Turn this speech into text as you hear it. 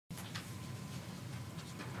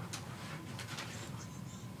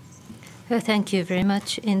Thank you very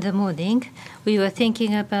much. In the morning, we were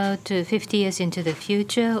thinking about 50 years into the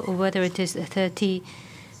future, or whether it is 30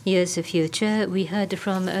 years of future. We heard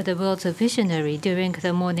from the world's visionary during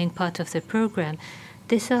the morning part of the program.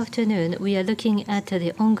 This afternoon, we are looking at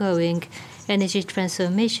the ongoing energy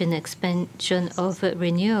transformation expansion of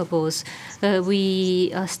renewables.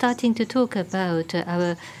 We are starting to talk about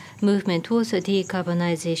our movement towards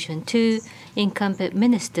decarbonization. Two incumbent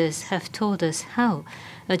ministers have told us how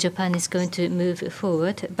Japan is going to move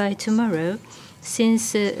forward. By tomorrow,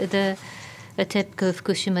 since the TEPCO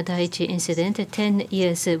Fukushima Daiichi incident, 10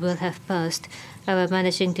 years will have passed. Our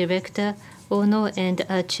managing director, Ono, and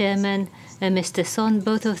our chairman, Mr. Son,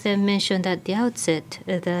 both of them mentioned at the outset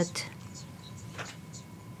that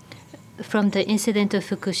from the incident of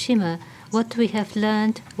Fukushima, what we have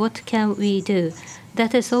learned, what can we do?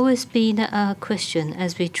 That has always been our question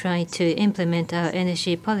as we try to implement our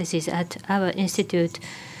energy policies. At our institute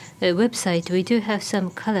website, we do have some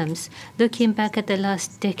columns. Looking back at the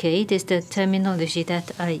last decade is the terminology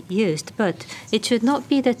that I used, but it should not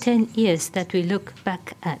be the 10 years that we look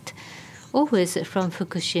back at. Always from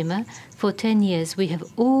Fukushima, for 10 years, we have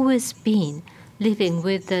always been living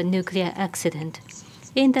with the nuclear accident.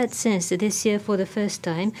 In that sense, this year for the first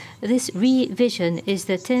time, this revision is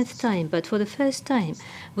the 10th time, but for the first time,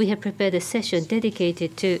 we have prepared a session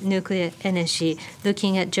dedicated to nuclear energy,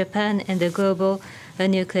 looking at Japan and the global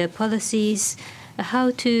nuclear policies.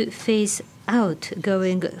 How to phase out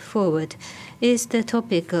going forward is the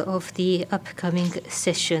topic of the upcoming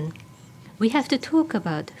session. We have to talk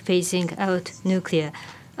about phasing out nuclear,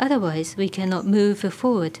 otherwise we cannot move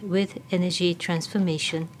forward with energy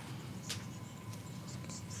transformation.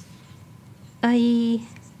 I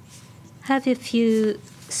have a few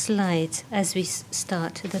slides as we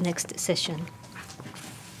start the next session.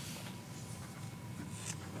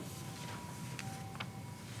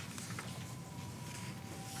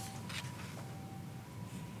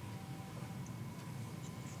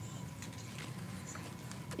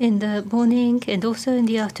 In the morning and also in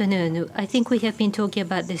the afternoon, I think we have been talking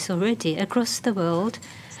about this already. Across the world,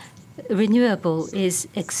 renewable is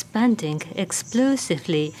expanding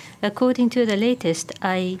explosively. According to the latest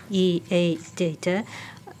IEA data,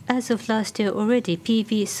 as of last year already,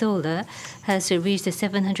 PV solar has reached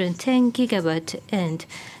 710 gigawatt, and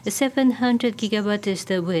 700 gigawatt is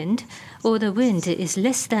the wind, or the wind is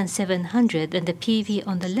less than 700, and the PV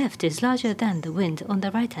on the left is larger than the wind on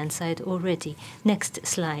the right-hand side already. Next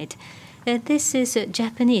slide. This is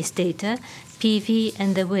Japanese data, PV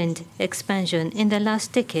and the wind expansion in the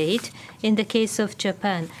last decade. In the case of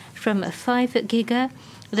Japan, from 5 giga,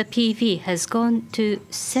 the PV has gone to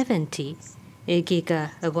 70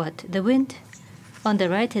 gigawatt. The wind on the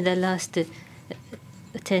right in the last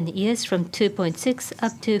 10 years from 2.6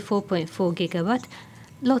 up to 4.4 gigawatt.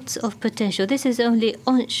 Lots of potential. This is only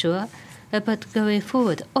onshore, but going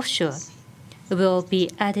forward, offshore will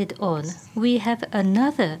be added on. We have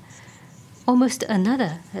almost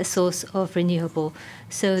another source of renewable.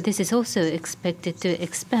 So this is also expected to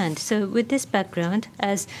expand. So with this background,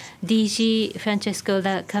 as DG Francesco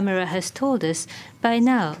La Camera has told us, by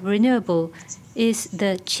now renewable is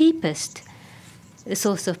the cheapest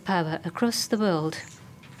source of power across the world.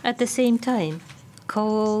 At the same time,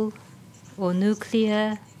 coal or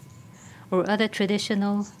nuclear or other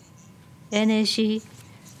traditional energy,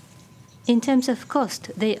 in terms of cost,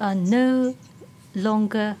 they are no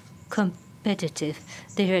longer competitive.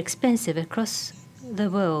 They are expensive across the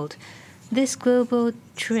world. This global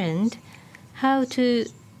trend, how to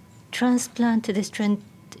transplant this trend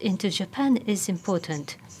into Japan is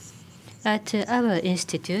important. At our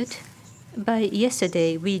institute, by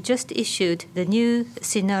yesterday, we just issued the new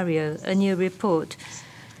scenario, a new report.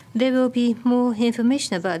 There will be more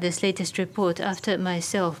information about this latest report after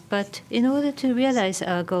myself, but in order to realize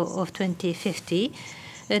our goal of 2050,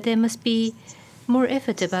 there must be more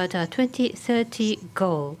effort about our 2030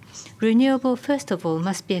 goal. Renewable, first of all,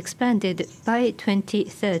 must be expanded by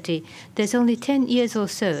 2030. There's only 10 years or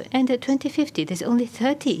so, and at 2050, there's only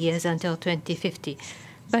 30 years until 2050.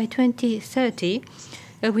 By 2030,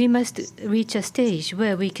 we must reach a stage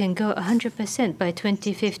where we can go 100% by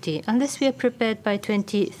 2050. Unless we are prepared by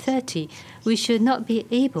 2030, we should not be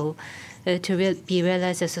able to be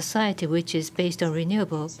realized as a society which is based on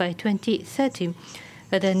renewable. By 2030,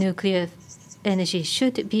 the nuclear energy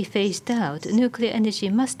should be phased out. Nuclear energy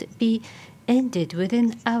must be ended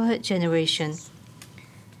within our generation.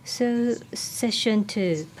 So, session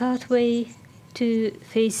 2, pathway to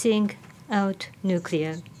phasing out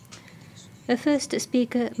nuclear. The first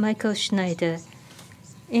speaker, Mycle Schneider,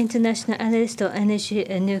 International Analyst on Energy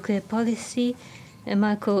and Nuclear Policy,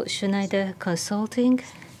 Mycle Schneider Consulting.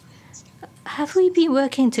 have we been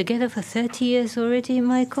working together for 30 years already,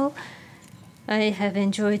 Mycle? I have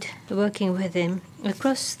enjoyed working with him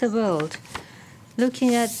across the world.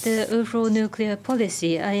 Looking at the overall nuclear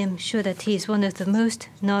policy, I am sure that he is one of the most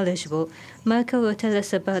knowledgeable. Mycle will tell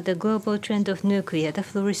us about the global trend of nuclear. The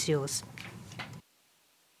floor is yours.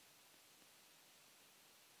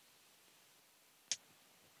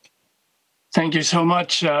 Thank you so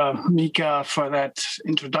much, Mika, for that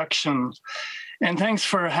introduction. And thanks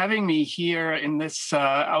for having me here in this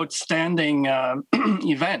outstanding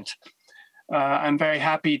event. I'm very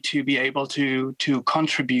happy to be able to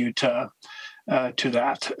contribute to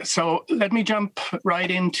that. So let me jump right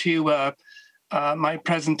into my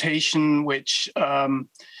presentation, which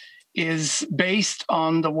is based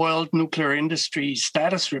on the World Nuclear Industry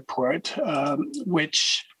Status Report,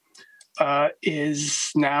 which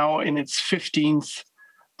is now in its 15th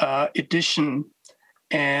edition,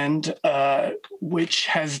 and which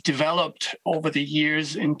has developed over the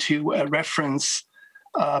years into a reference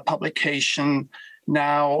publication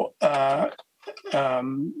now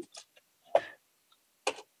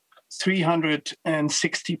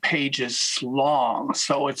 360 pages long.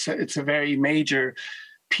 So it's a very major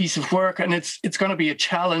piece of work, and it's going to be a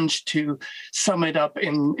challenge to sum it up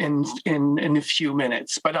in a few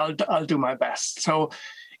minutes, but I'll do my best. So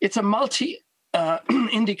it's a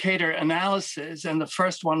multi-indicator analysis, and the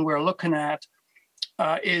first one we're looking at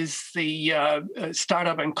is the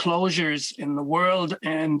startup and closures in the world,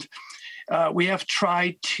 and we have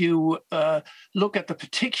tried to look at the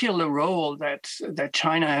particular role that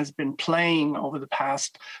China has been playing over the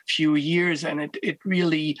past few years, and it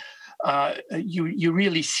really you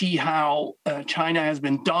really see how China has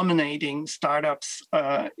been dominating startups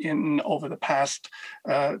over the past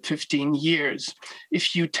 15 years.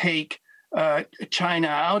 If you take China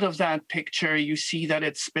out of that picture, you see that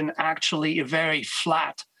it's been actually a very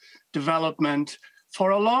flat development for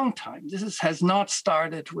a long time. This has not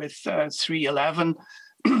started with 311.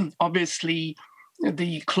 Obviously,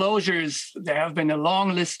 the closures, there have been a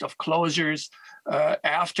long list of closures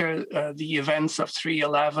after the events of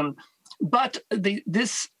 311. But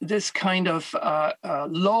this kind of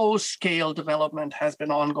low-scale development has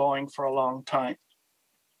been ongoing for a long time.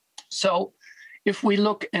 So if we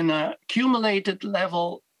look in a accumulated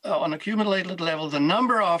level, the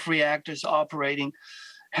number of reactors operating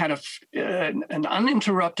had an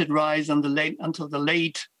uninterrupted rise until the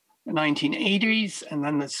late 1980s, and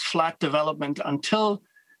then this flat development until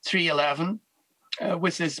 311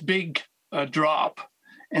 with this big drop,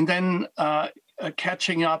 and then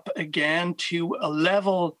catching up again to a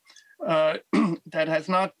level that has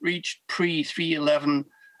not reached pre-311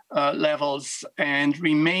 levels and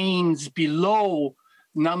remains below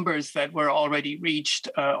numbers that were already reached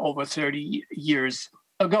over 30 years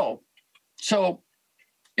ago. So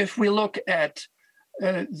if we look at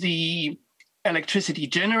the electricity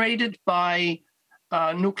generated by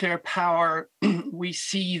nuclear power, we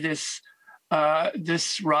see this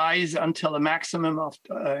rise until a maximum of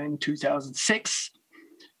in 2006.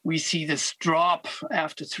 We see this drop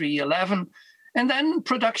after 311, and then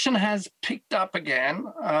production has picked up again,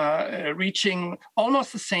 reaching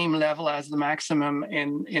almost the same level as the maximum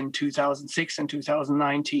in 2006 and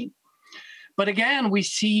 2019. But again, we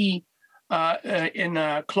see in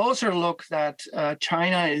a closer look that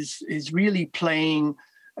China is really playing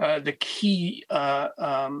the key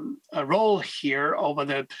role here over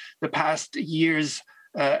the past years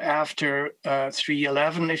after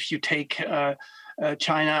 311. If you take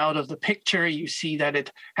China out of the picture, you see that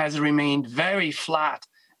it has remained very flat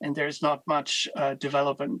and there's not much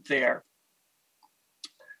development there.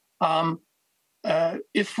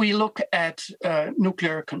 If we look at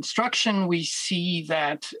nuclear construction, we see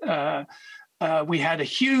that we had a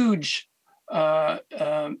huge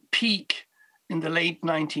peak in the late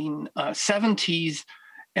 1970s,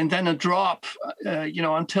 and then a drop,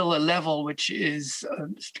 until a level which is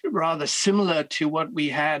rather similar to what we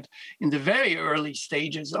had in the very early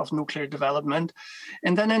stages of nuclear development,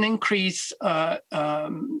 and then an increase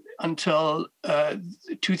until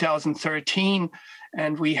 2013,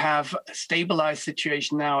 and we have a stabilized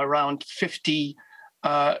situation now around 50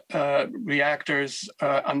 reactors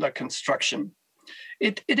under construction.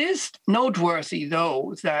 It is noteworthy,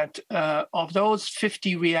 though, that of those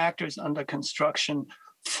 50 reactors under construction,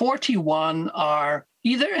 41 are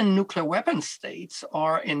either in nuclear weapon states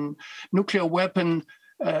or in nuclear weapon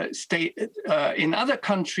state in other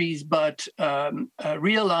countries, but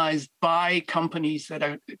realized by companies that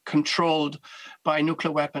are controlled by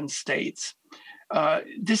nuclear weapon states.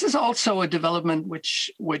 This is also a development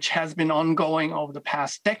which has been ongoing over the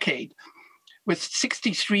past decade. with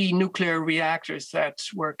 63 nuclear reactors that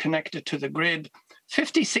were connected to the grid.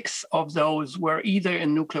 56 of those were either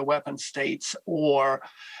in nuclear weapon states or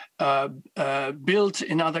built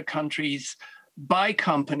in other countries by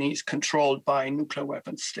companies controlled by nuclear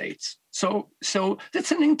weapon states. So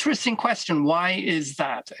that's an interesting question. Why is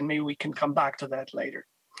that? And maybe we can come back to that later.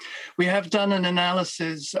 We have done an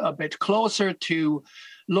analysis a bit closer to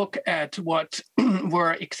look at what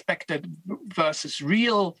were expected versus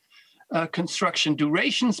real construction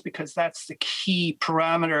durations, because that's the key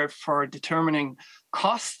parameter for determining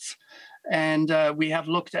costs. And we have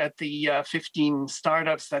looked at the 15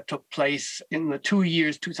 startups that took place in the 2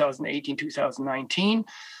 years, 2018, 2019,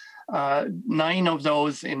 9 of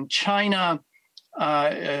those in China,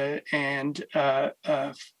 and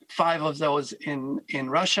 5 of those in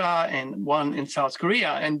Russia and 1 in South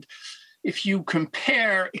Korea. And if you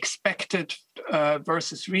compare expected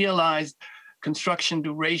versus realized construction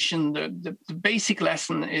duration, the basic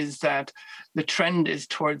lesson is that the trend is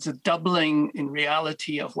towards a doubling in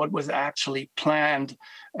reality of what was actually planned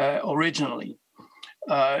originally.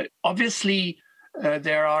 Obviously,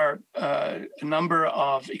 there are a number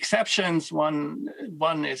of exceptions. One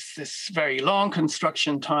is this very long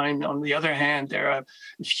construction time. On the other hand, there are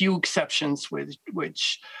a few exceptions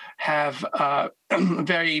which have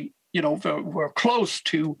very, were close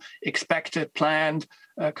to expected planned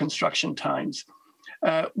construction times.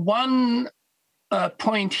 One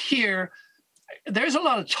point here, there's a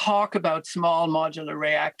lot of talk about small modular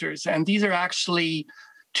reactors, and these are actually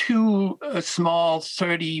 2 small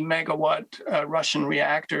 30 megawatt Russian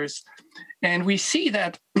reactors. And we see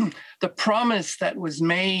that the promise that was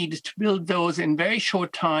made to build those in very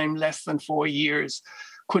short time, less than 4 years,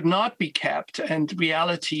 could not be kept. And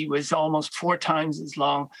reality was almost 4 times as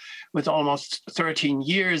long, with almost 13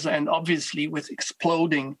 years, and obviously with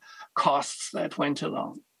exploding costs that went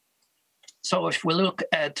along. So if we look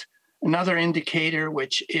at another indicator,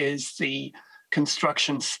 which is the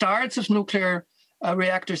construction starts of nuclear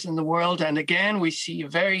reactors in the world, and again, we see a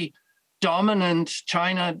very dominant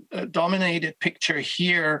China-dominated picture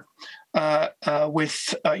here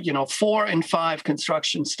with 4 and 5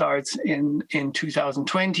 construction starts in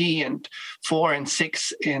 2020 and 4 and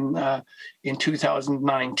 6 in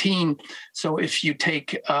 2019. So if you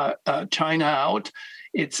take China out,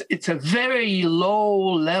 it's a very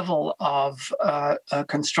low level of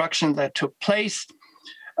construction that took place.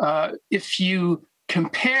 If you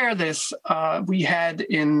compare this, we had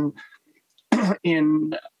in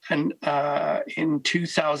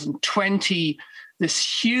 2020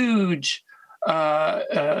 this huge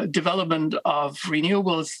development of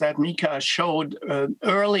renewables that Mika showed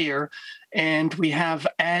earlier, and we have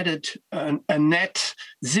added a net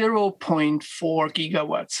 0.4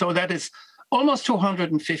 gigawatts. So that is almost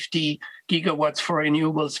 250 gigawatts for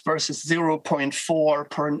renewables versus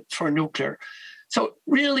 0.4 for nuclear. So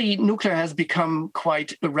really, nuclear has become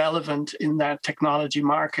quite irrelevant in that technology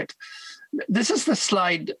market. This is the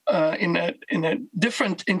slide in a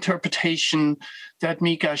different interpretation that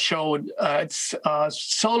Mika showed.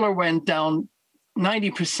 Solar went down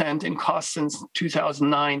 90% in cost since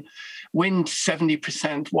 2009, wind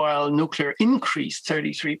 70%, while nuclear increased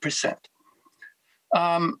 33%.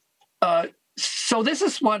 So this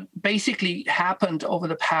is what basically happened over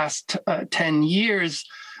the past 10 years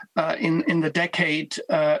in the decade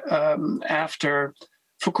after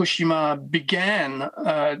Fukushima began,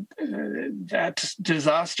 that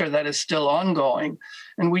disaster that is still ongoing.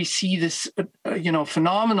 And we see this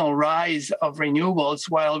phenomenal rise of renewables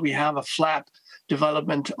while we have a flat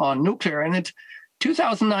development on nuclear. And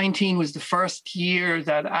 2019 was the first year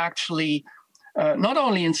that actually not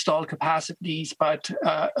only installed capacities, but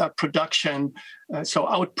production, so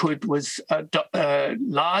output was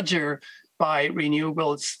larger by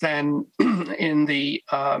renewables than in the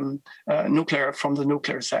nuclear, from the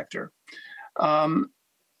nuclear sector.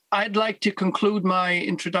 I'd like to conclude my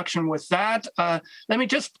introduction with that. Let me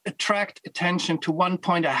just attract attention to one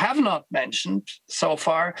point I have not mentioned so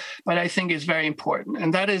far, but I think is very important,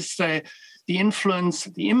 and that is the influence,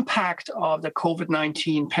 the impact of the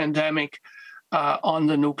COVID-19 pandemic on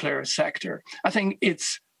the nuclear sector. I think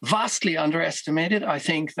it's vastly underestimated. I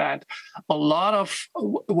think that a lot of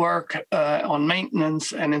work on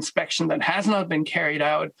maintenance and inspection that has not been carried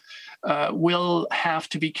out will have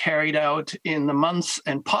to be carried out in the months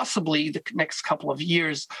and possibly the next couple of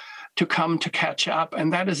years to come to catch up.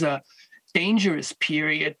 And that is a dangerous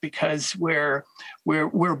period because we're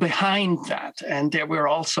behind that, and we're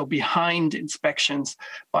also behind inspections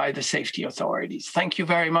by the safety authorities. Thank you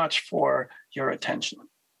very much for your attention.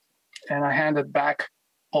 And I hand it back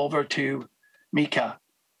over to Mika.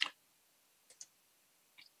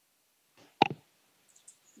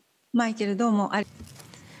 Mycle どうも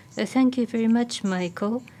Thank you very much,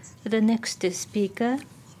 Michael. The next speaker.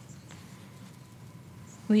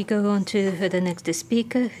 We go on to the next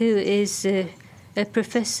speaker, who is a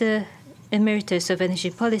Professor Emeritus of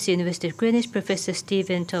Energy Policy, University of Greenwich, Professor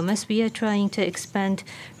Stephen Thomas. We are trying to expand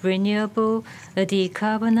renewable,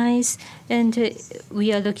 decarbonize, and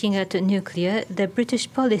we are looking at nuclear. The British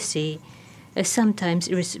policy sometimes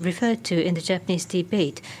is referred to in the Japanese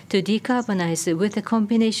debate to decarbonize with a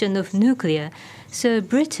combination of nuclear. So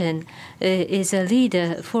Britain is a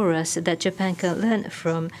leader for us that Japan can learn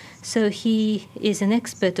from. So he is an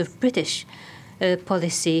expert of British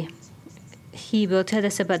policy. He will tell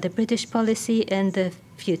us about the British policy and the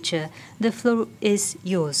future. The floor is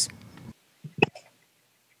yours.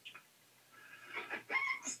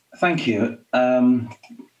 Thank you.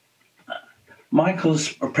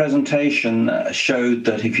 Michael's presentation showed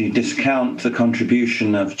that if you discount the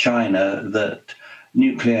contribution of China, that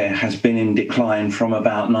nuclear has been in decline from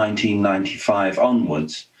about 1995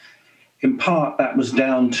 onwards. In part, that was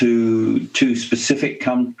down to two specific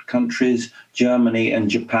countries, Germany and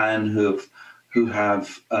Japan, who have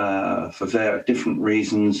for their different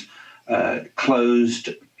reasons, closed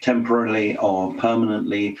temporarily or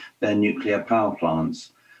permanently their nuclear power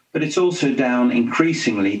plants. But it's also down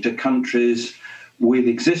increasingly to countries with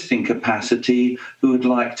existing capacity who would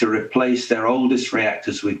like to replace their oldest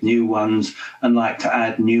reactors with new ones and like to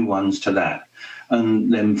add new ones to that,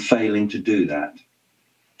 and them failing to do that.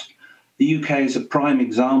 The UK is a prime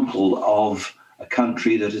example of a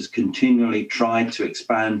country that has continually tried to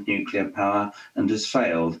expand nuclear power and has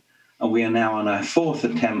failed. And we are now on our fourth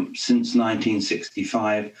attempt since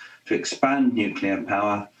 1965 to expand nuclear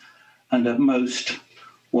power, and at most,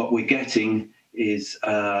 what we're getting is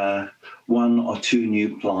one or two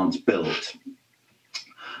new plants built.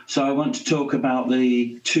 So I want to talk about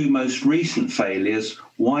the two most recent failures.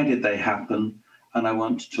 Why did they happen? And I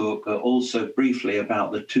want to talk also briefly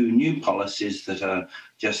about the two new policies that are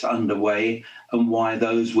just underway and why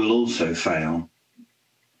those will also fail.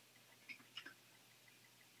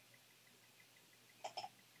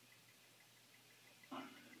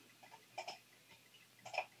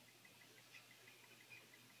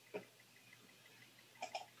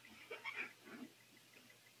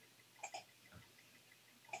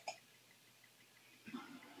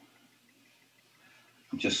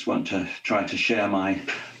 Just want to try to share my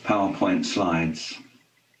PowerPoint slides.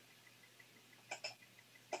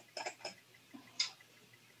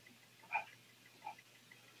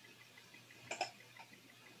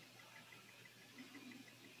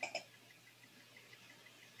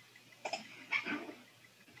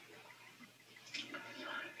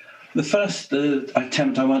 The first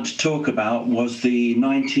attempt I want to talk about was the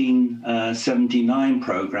 1979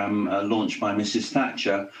 program launched by Mrs.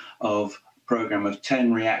 Thatcher of program of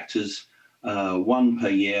 10 reactors, one per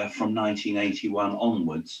year from 1981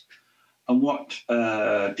 onwards. And what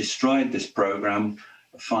destroyed this program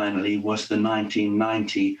finally was the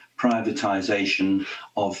 1990 privatization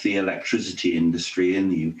of the electricity industry in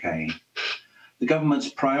the UK. The government's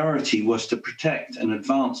priority was to protect and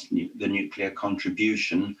advance the nuclear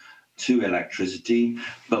contribution to electricity,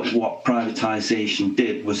 but what privatization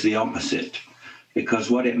did was the opposite, because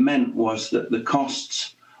what it meant was that the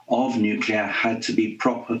costs of nuclear had to be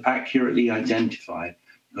accurately identified,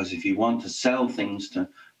 because if you want to sell things to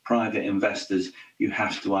private investors, you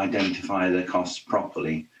have to identify the costs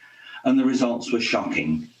properly. And the results were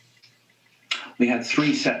shocking. We had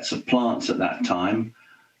three sets of plants at that time.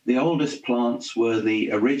 The oldest plants were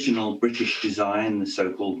the original British design, the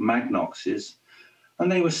so-called Magnoxes, and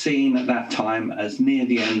they were seen at that time as near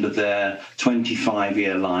the end of their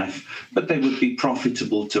 25-year life, but they would be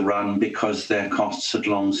profitable to run because their costs had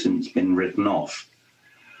long since been written off.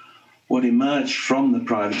 What emerged from the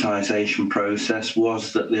privatization process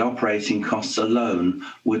was that the operating costs alone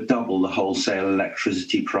would double the wholesale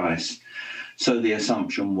electricity price. So the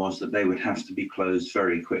assumption was that they would have to be closed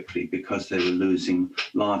very quickly because they were losing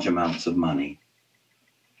large amounts of money.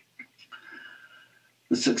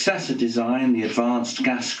 The successor design, the advanced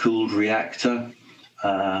gas-cooled reactor,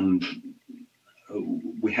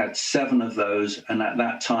 we had 7 of those, and at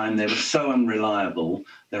that time they were so unreliable,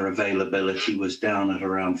 their availability was down at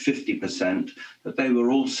around 50%, but they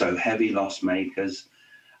were also heavy loss makers,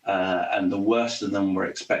 and the worst of them were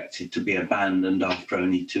expected to be abandoned after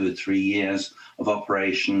only 2 or 3 years of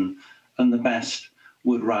operation, and the best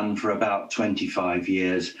would run for about 25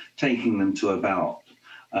 years, taking them to about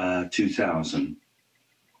 2000.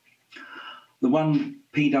 The one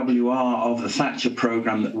PWR of the Thatcher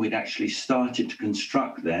program that we'd actually started to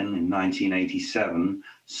construct then in 1987,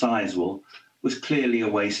 Sizewell, was clearly a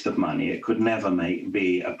waste of money. It could never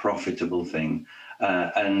be a profitable thing,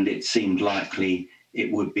 and it seemed likely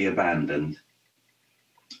it would be abandoned.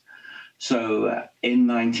 So in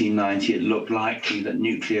 1990, it looked likely that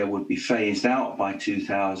nuclear would be phased out by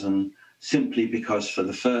 2000, simply because for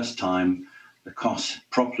the first time, the costs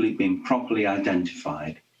been properly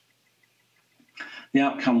identified. The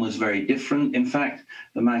outcome was very different. In fact,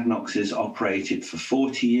 the Magnoxes operated for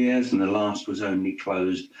 40 years, and the last was only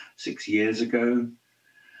closed 6 years ago.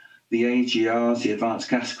 The AGRs, the Advanced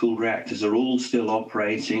Gas-Cooled Reactors, are all still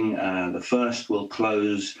operating. The first will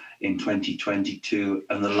close in 2022,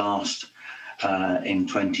 and the last in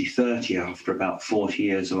 2030, after about 40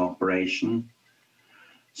 years of operation.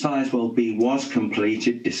 Sizewell B was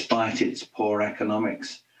completed despite its poor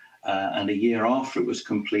economics, and a year after it was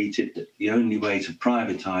completed, the only way to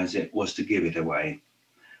privatize it was to give it away.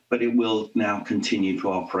 But it will now continue to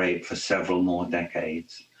operate for several more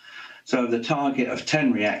decades. So the target of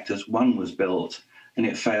 10 reactors, one was built, and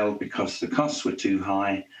it failed because the costs were too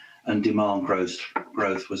high and demand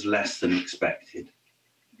growth was less than expected.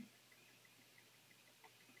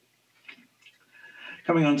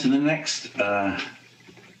 Coming on to the next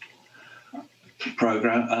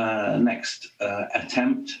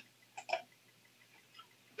attempt.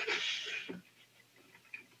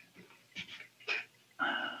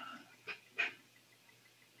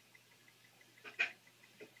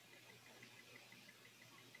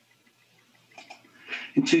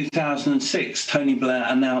 In 2006, Tony Blair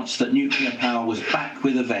announced that nuclear power was back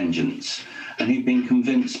with a vengeance, and he'd been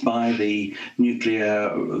convinced by the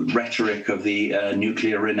nuclear rhetoric of the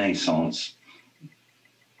nuclear renaissance.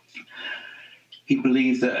 He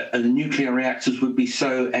believed that the nuclear reactors would be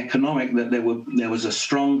so economic that there was a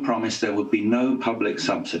strong promise there would be no public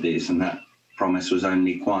subsidies, and that promise was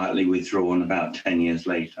only quietly withdrawn about 10 years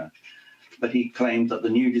later. But he claimed that the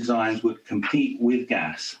new designs would compete with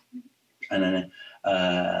gas, and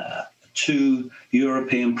 2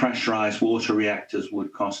 European pressurized water reactors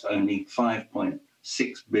would cost only £5.6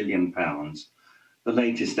 billion. The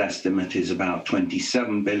latest estimate is about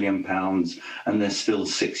 £27 billion, and there's still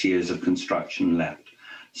 6 years of construction left.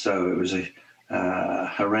 So it was a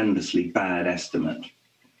horrendously bad estimate.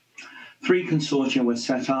 3 consortia were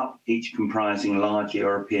set up, each comprising large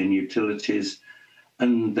European utilities,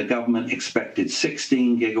 and the government expected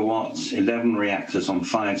 16 gigawatts, 11 reactors on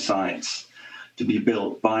 5 sites, to be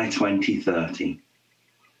built by 2030.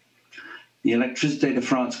 The Électricité de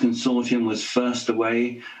France consortium was first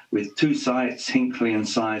away, with 2 sites, Hinkley and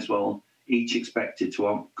Sizewell, each expected to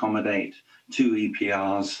accommodate 2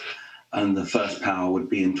 EPRs, and the first power would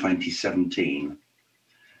be in 2017.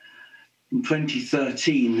 In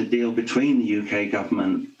 2013, the deal between the UK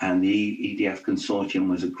government and the EDF consortium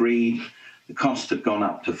was agreed. The cost had gone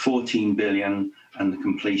up to £14 billion, and the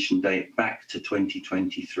completion date back to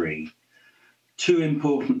 2023. 2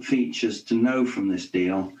 important features to know from this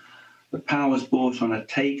deal. The power was bought on a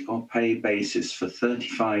take-or-pay basis for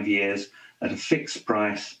 35 years at a fixed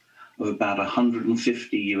price of about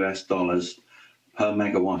 $150 per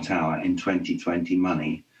megawatt hour in 2020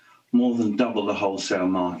 money, more than double the wholesale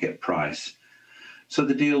market price. So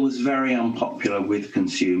the deal was very unpopular with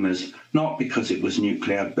consumers, not because it was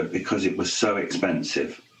nuclear, but because it was so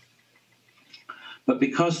expensive. But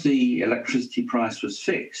because the electricity price was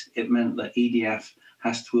fixed, it meant that EDF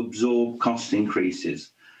has to absorb cost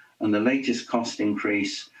increases. And the latest cost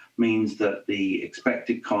increase means that the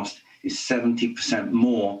expected cost is 70%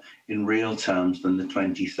 more in real terms than the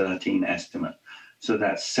 2013 estimate. So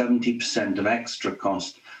that's 70% of extra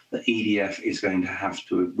cost that EDF is going to have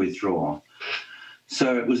to withdraw.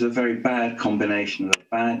 So it was a very bad combination, a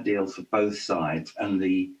bad deal for both sides, and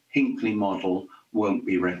the Hinkley model won't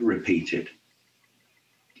be repeated.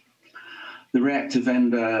 The reactor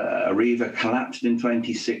vendor Areva collapsed in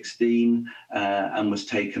 2016 and was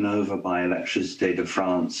taken over by Électricité de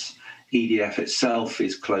France. EDF itself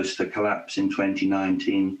is close to collapse in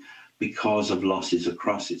 2019 because of losses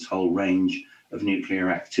across its whole range of nuclear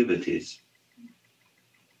activities.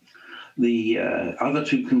 The other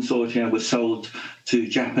 2 consortia were sold to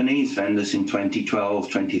Japanese vendors in 2012,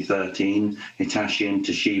 2013, Hitachi and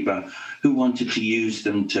Toshiba, who wanted to use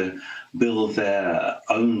them to build their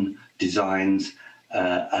own designs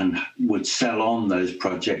and would sell on those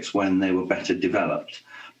projects when they were better developed.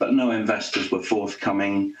 But no investors were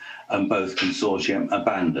forthcoming, and both consortia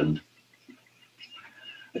abandoned.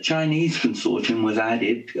 A Chinese consortium was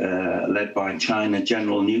added, led by China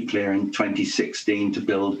General Nuclear in 2016, to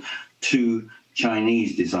build 2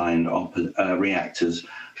 Chinese-designed reactors.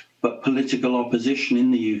 But political opposition in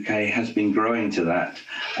the UK has been growing to that,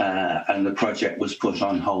 and the project was put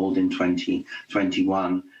on hold in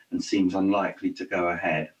 2021 and seems unlikely to go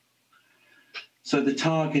ahead. So the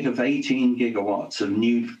target of 18 gigawatts of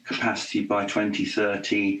new capacity by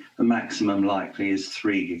 2030, the maximum likely is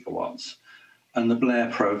 3 gigawatts. And the Blair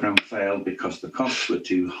program failed because the costs were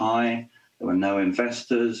too high, there were no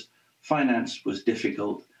investors, finance was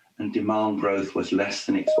difficult, and demand growth was less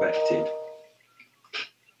than expected.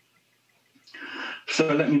 So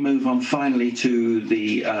let me move on finally to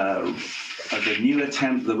the new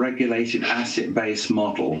attempt, the regulated asset-based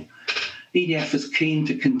model. EDF is keen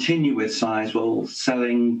to continue with Sizewell,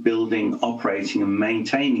 selling, building, operating and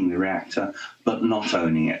maintaining the reactor, but not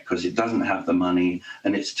owning it because it doesn't have the money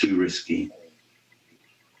and it's too risky.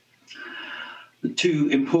 The two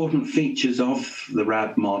important features of the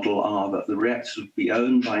RAB model are that the reactors would be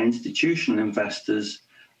owned by institutional investors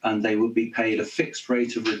and they would be paid a fixed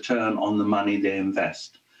rate of return on the money they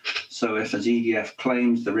invest. So if, as EDF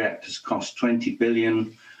claims, the reactors cost 20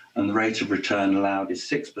 billion and the rate of return allowed is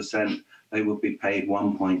 6%, they would be paid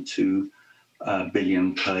 1.2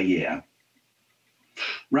 billion per year.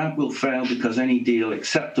 RAB will fail because any deal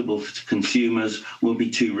acceptable to consumers will be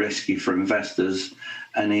too risky for investors,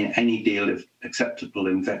 and any deal acceptable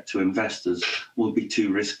to investors will be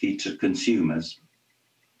too risky to consumers.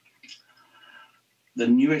 The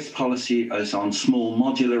newest policy is on small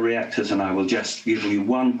modular reactors, and I will just give you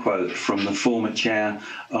one quote from the former chair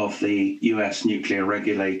of the US Nuclear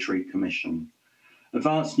Regulatory Commission.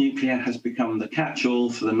 Advanced nuclear has become the catch-all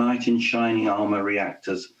for the knight in shining armor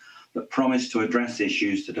reactors that promise to address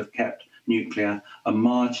issues that have kept nuclear a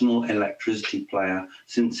marginal electricity player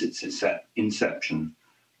since its inception.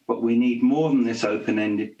 But we need more than this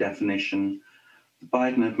open-ended definition. The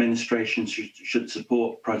Biden administration should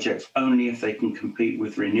support projects only if they can compete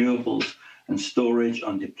with renewables and storage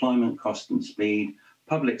on deployment cost and speed,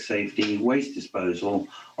 public safety, waste disposal,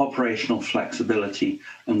 operational flexibility,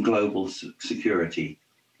 and global security.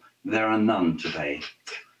 There are none today.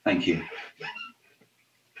 Thank you.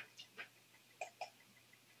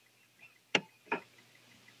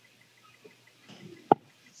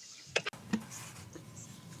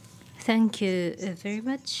 Thank you very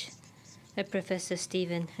much, Professor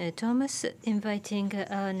Stephen Thomas. Inviting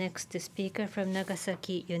our next speaker from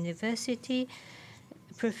Nagasaki University,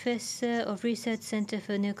 Professor of Research Center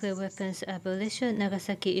for Nuclear Weapons Abolition,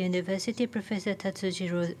 Nagasaki University, Professor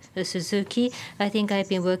Tatsujiro Suzuki. I think I've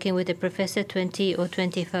been working with the professor 20 or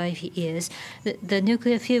 25 years. The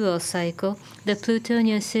nuclear fuel cycle, the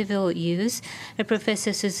plutonium civil use,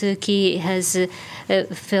 Professor Suzuki has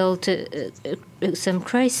felt some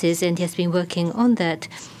crisis and he has been working on that.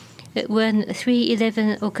 When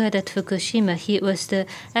 311 occurred at Fukushima, he was the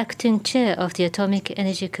acting chair of the Atomic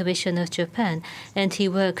Energy Commission of Japan, and he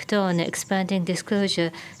worked on expanding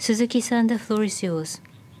disclosure. Suzuki-san, the floor is yours.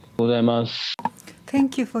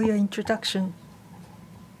 Thank you for your introduction.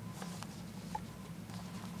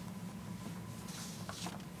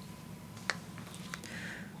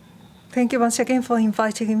 Thank you once again for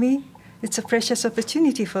inviting me. It's a precious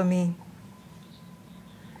opportunity for me.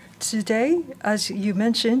 Today, as you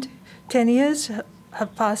mentioned, 10 years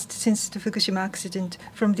have passed since the Fukushima accident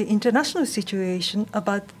from the international situation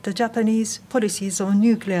about the Japanese policies on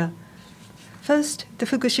nuclear. First, the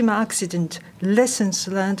Fukushima accident, lessons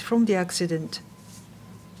learned from the accident.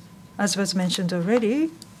 As was mentioned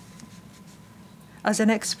already, as an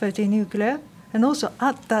expert in nuclear, and also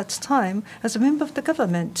at that time as a member of the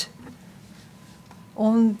government,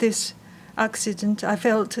 on this accident, I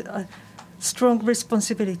felt a strong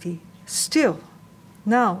responsibility. Still,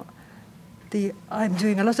 now, I'm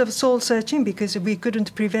doing a lot of soul searching because we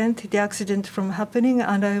couldn't prevent the accident from happening,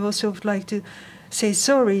 and I also would like to say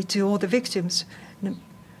sorry to all the victims.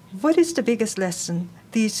 What is the biggest lesson?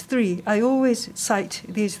 These three. I always cite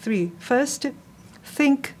these three. First,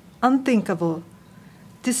 think unthinkable.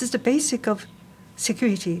 This is the basic of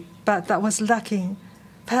security, but that was lacking.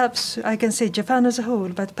 Perhaps I can say Japan as a whole,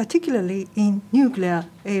 but particularly in nuclear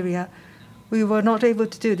area, we were not able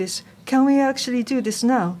to do this. Can we actually do this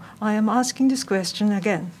now? I am asking this question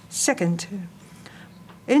again. Second,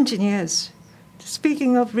 engineers.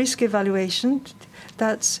 Speaking of risk evaluation,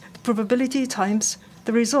 that's probability times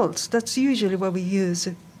the results. That's usually what we use.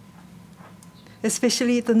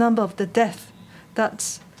 Especially the number of the death.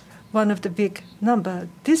 That's one of the big number.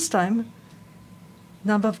 This time,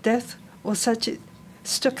 number of death or such a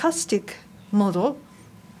stochastic model,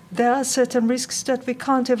 there are certain risks that we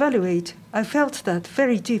can't evaluate. I felt that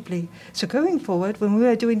very deeply. So going forward, when we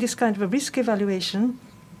are doing this kind of a risk evaluation,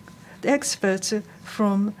 the experts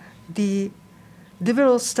from the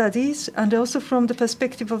liberal studies and also from the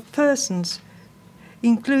perspective of persons,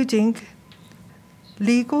 including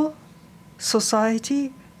legal,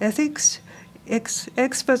 society, ethics,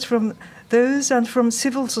 experts from those and from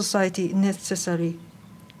civil society necessary.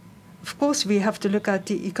 Of course, we have to look at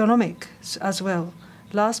the economics as well.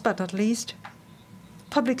 Last but not least,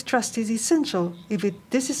 public trust is essential. If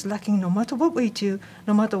this is lacking, no matter what we do,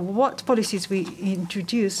 no matter what policies we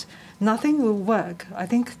introduce, nothing will work. I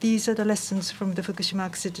think these are the lessons from the Fukushima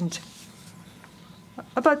accident.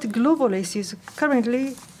 About the global issues,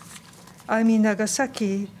 currently, I'm in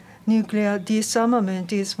Nagasaki. Nuclear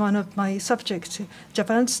disarmament is one of my subjects.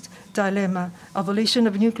 Japan's dilemma, abolition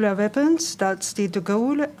of nuclear weapons, that's the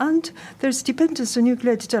goal, and there's dependence on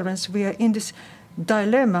nuclear deterrence. We are in this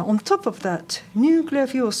dilemma. On top of that, nuclear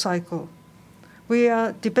fuel cycle. We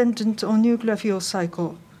are dependent on nuclear fuel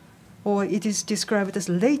cycle, or it is described as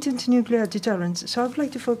latent nuclear deterrence. So I would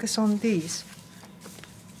like to focus on these.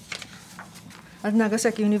 At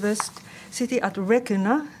Nagasaki University at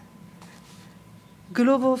RECNA,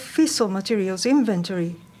 Global Fissile Materials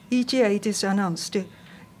Inventory. Each year it is announced.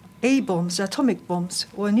 A-bombs, atomic bombs,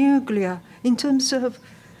 or nuclear. In terms of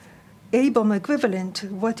A-bomb equivalent,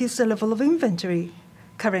 what is the level of inventory?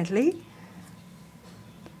 Currently,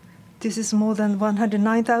 this is more than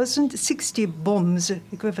 109,060 bombs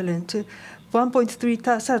equivalent. 1.3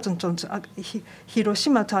 thousand tons.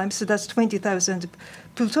 Hiroshima times, so that's 20,000.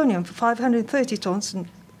 Plutonium, 530 tons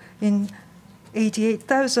in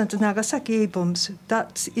 88,000 Nagasaki A-bombs.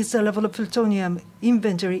 That is the level of plutonium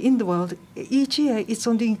inventory in the world. Each year, it's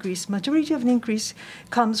on the increase. Majority of the increase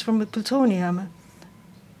comes from plutonium.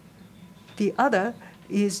 The other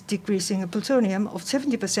is decreasing plutonium of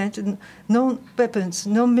 70% in non-weapons,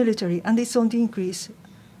 non-military, and it's on the increase.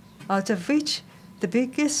 Out of which, the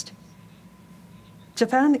biggest,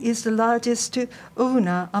 Japan is the largest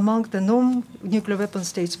owner among the non-nuclear weapon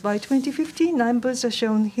states. By 2015, numbers are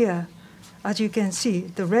shown here. As you can see,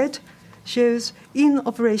 the red shows in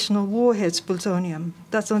operational warheads plutonium.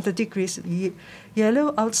 That's on the decrease.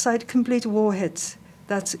 Yellow, outside complete warheads.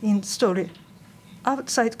 That's in storage.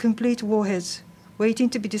 Outside complete warheads waiting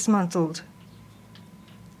to be dismantled.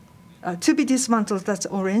 To be dismantled, that's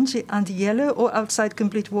orange, and yellow or outside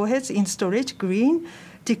complete warheads in storage, green,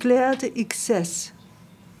 declared excess,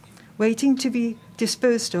 waiting to be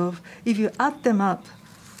disposed of. If you add them up,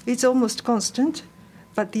 it's almost constant.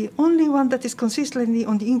 But the only one that is consistently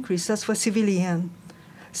on the increase, that's for civilian.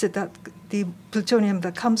 So that the plutonium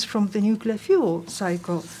that comes from the nuclear fuel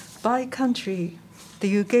cycle by country,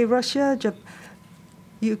 the UK, Russia,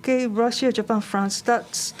 Japan, France,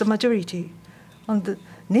 that's the majority. On the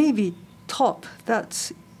Navy top,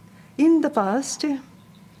 that's in the past,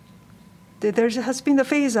 there has been a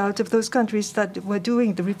phase out of those countries that were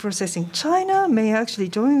doing the reprocessing. China may actually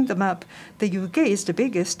join the map. The UK is the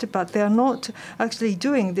biggest, but they are not actually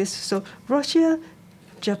doing this. So Russia,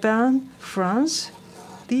 Japan, France,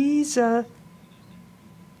 these are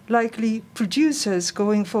likely producers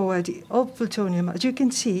going forward of plutonium. As you can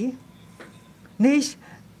see,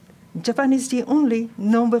 Japan is the only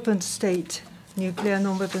non-weapon state, nuclear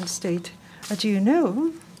non-weapon state. As you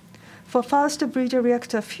know, for fast breeder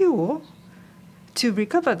reactor fuel, to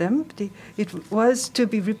recover them, it was to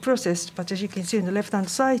be reprocessed. But as you can see on the left-hand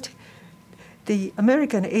side, the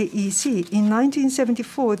American AEC, in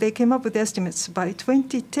 1974, they came up with estimates. By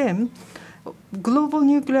 2010, global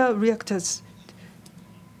nuclear reactors,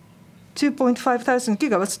 2,500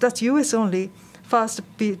 gigawatts, that's US only, fast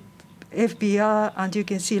FBR, and you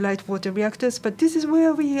can see light water reactors. But this is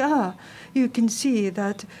where we are. You can see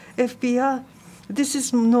that FBR, this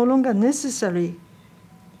is no longer necessary.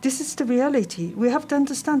 This is the reality. We have to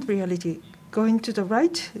understand reality, going to the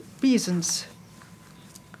right reasons.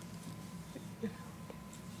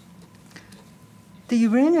 The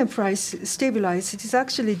uranium price stabilized. It is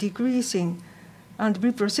actually decreasing, and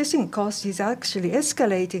reprocessing cost is actually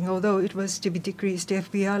escalating, although it was to be decreased. The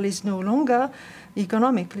FBR is no longer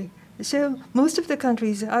economically. So most of the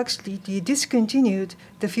countries actually discontinued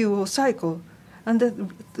the fuel cycle,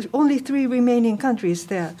 and only 3 remaining countries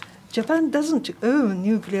there. Japan doesn't own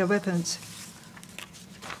nuclear weapons.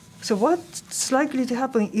 So what's likely to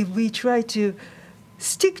happen if we try to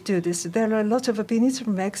stick to this? There are a lot of opinions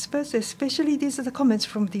from experts, especially these are the comments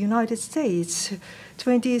from the United States.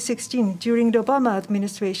 2016, during the Obama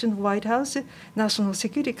administration, White House, National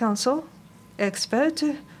Security Council, expert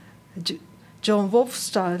John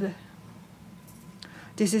Wolfstyle.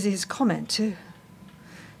 This is his comment.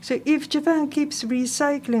 So if Japan keeps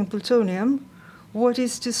recycling plutonium, what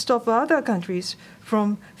is to stop other countries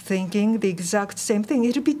from thinking the exact same thing?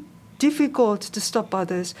 It will be difficult to stop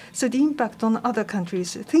others. So the impact on other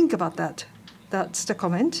countries, think about that. That's the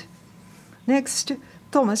comment. Next,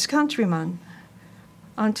 Thomas Countryman.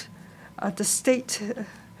 And at the State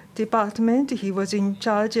department. He was in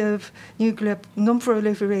charge of nuclear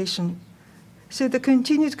non-proliferation. So the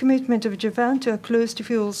continued commitment of Japan to a closed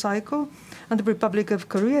fuel cycle and the Republic of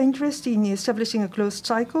Korea interest in establishing a closed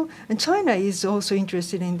cycle, and China is also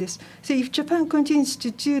interested in this. So if Japan continues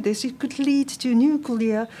to do this, it could lead to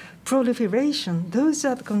nuclear proliferation. Those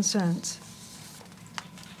are the concerns.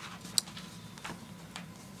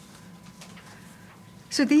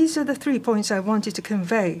 So these are the 3 points I wanted to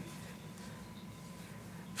convey.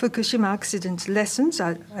 Fukushima accident lessons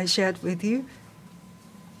I shared with you.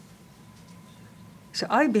 So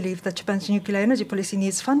I believe that Japan's nuclear energy policy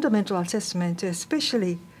needs fundamental assessment,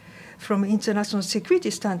 especially from international security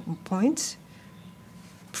standpoint.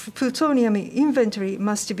 Plutonium inventory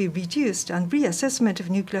must be reduced, and reassessment of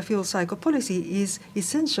nuclear fuel cycle policy is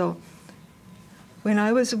essential. When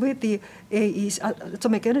I was with the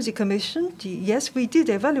Atomic Energy Commission, yes, we did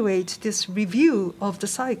evaluate this review of the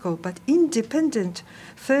cycle, but independent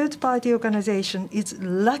third-party organization is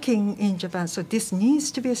lacking in Japan, so this needs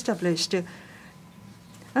to be established.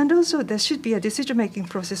 And also, there should be a decision-making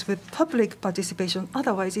process with public participation.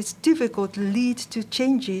 Otherwise, it's difficult to lead to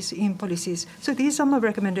changes in policies. So these are my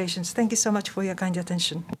recommendations. Thank you so much for your kind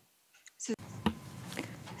attention.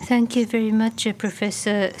 Thank you very much,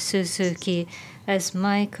 Professor Suzuki. As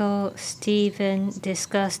Mycle, Stephen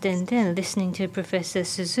discussed, and then listening to Professor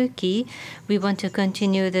Suzuki, we want to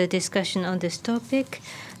continue the discussion on this topic.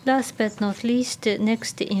 Last but not least,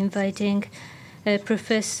 next inviting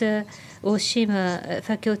Professor Oshima,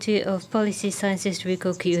 Faculty of Policy Sciences,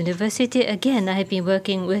 Ryukoku University. Again, I have been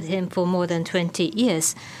working with him for more than 20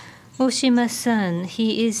 years. Oshima-san,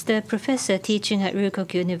 he is the professor teaching at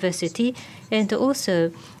Ryukoku University, and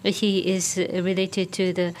also he is related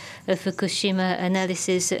to the Fukushima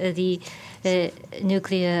analysis, the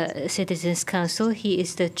Nuclear Citizens Council. He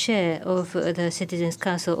is the chair of the Citizens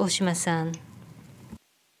Council. Oshima-san.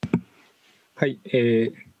 はい、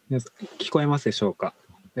皆さん聞こえますでしょうか。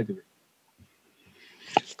大丈夫。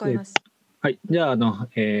聞こえます。はい、じゃあ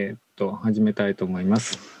始めたいと思いま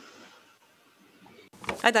す。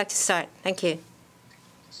I'd like to start. Thank you.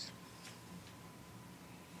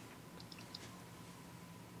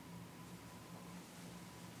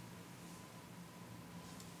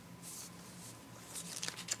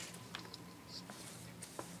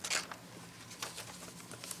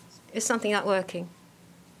 Is something not working?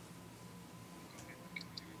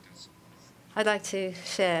 I'd like to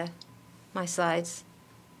share my slides.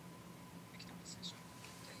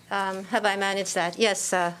 Have I managed that?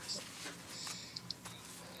 Yes.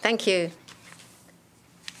 Thank you.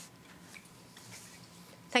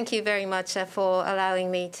 Thank you very much for allowing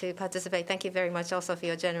me to participate. Thank you very much also for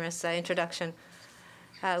your generous introduction.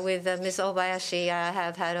 With Ms. Ohbayashi, I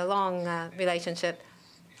have had a long relationship.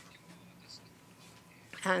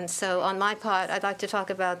 And so on my part, I'd like to talk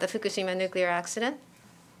about the Fukushima nuclear accident,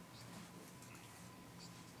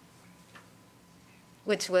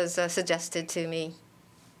 which was suggested to me.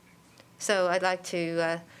 So I'd like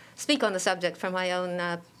to speak on the subject from my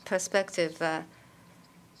own perspective.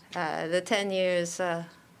 The 10 years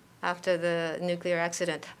after the nuclear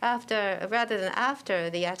accident, rather than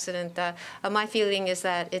after the accident, my feeling is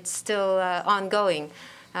that it's still ongoing.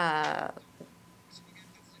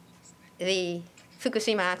 The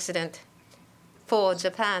Fukushima accident for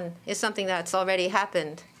Japan is something that's already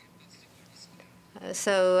happened.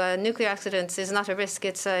 So nuclear accidents is not a risk,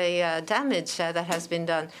 it's a damage that has been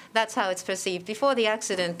done. That's how it's perceived. Before the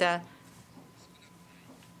accident,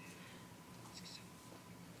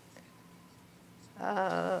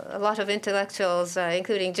 a lot of intellectuals,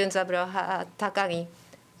 including Junzaburo Takagi,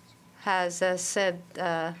 has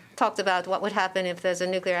talked about what would happen if there's a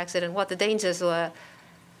nuclear accident, what the dangers were.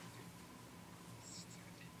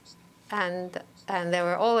 And there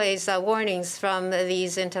were always warnings from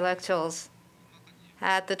these intellectuals.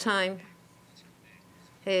 At the time,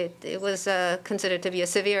 it was considered to be a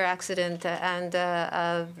severe accident, and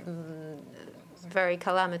very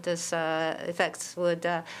calamitous effects would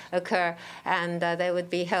occur, and there would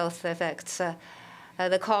be health effects.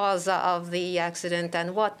 The cause of the accident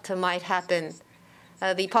and what might happen,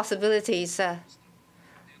 the possibilities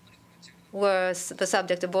were the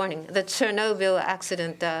subject of warning. The Chernobyl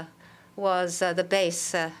accident was the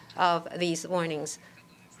base of these warnings.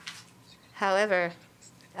 However,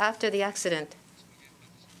 after the accident,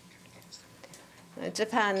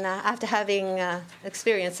 Japan, after having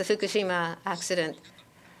experienced the Fukushima accident,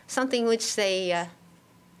 something which they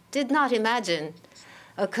did not imagine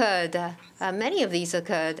occurred. Many of these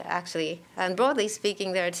occurred, actually, and broadly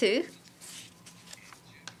speaking, there are two.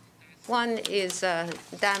 One is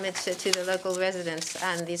damage to the local residents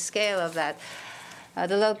and the scale of that.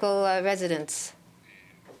 The local residents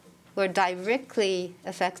were directly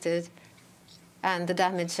affected, and the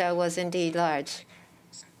damage was indeed large.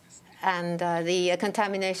 And the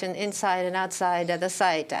contamination inside and outside the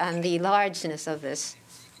site and the largeness of this.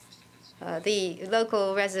 The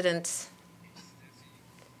local residents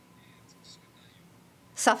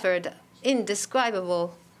suffered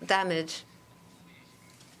indescribable damage.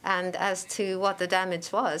 And as to what the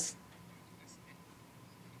damage was,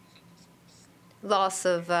 loss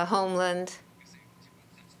of homeland,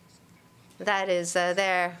 that is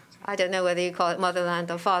their, I don't know whether you call it motherland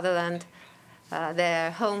or fatherland, their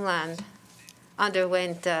homeland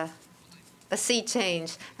underwent a sea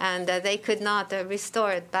change, and they could not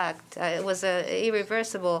restore it back. It was an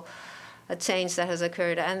irreversible change that has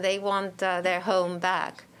occurred, and they want their home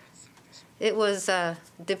back. It was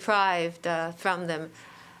deprived from them.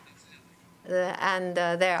 And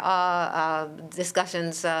there are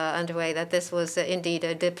discussions underway that this was indeed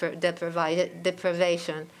a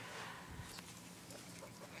deprivation.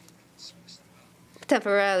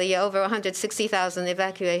 Temporarily, over 160,000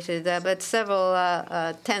 evacuated, but several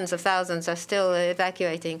tens of thousands are still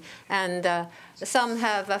evacuating. And some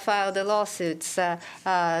have filed lawsuits,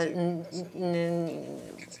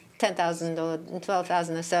 10,000 or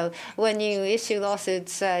 12,000 or so. When you issue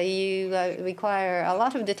lawsuits, you require a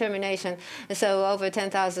lot of determination. So over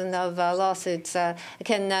 10,000 of lawsuits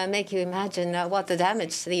can make you imagine what the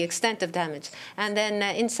damage, the extent of damage. And then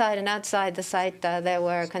inside and outside the site, there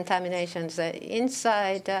were contaminations.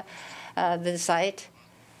 Inside the site,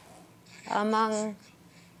 there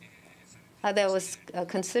was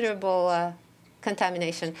considerable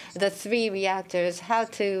contamination. The 3 reactors, how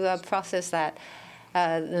to process that?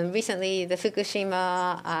 Recently, the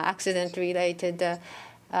Fukushima accident-related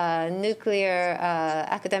Nuclear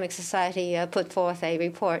Academic Society put forth a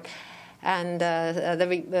report, and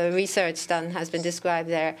the research done has been described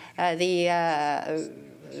there. The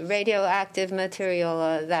radioactive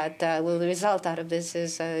material that will result out of this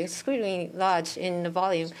is extremely large in the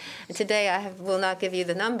volume. Today, I will not give you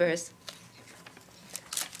the numbers.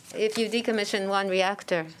 If you decommission 1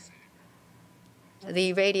 reactor,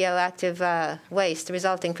 the radioactive waste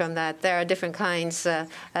resulting from that, there are different kinds. There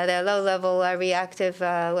are low-level reactive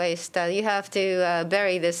waste. You have to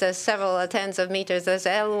bury this as several tens of meters. There's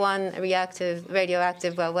L1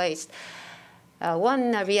 radioactive waste.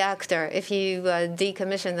 1 reactor, if you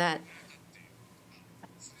decommission that,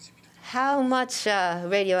 how much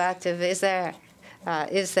radioactive is there?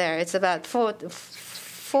 It's about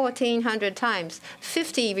 1,400 times.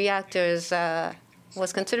 50 reactors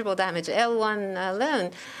was considerable damage. L1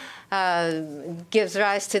 alone gives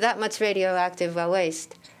rise to that much radioactive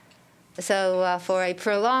waste. So for a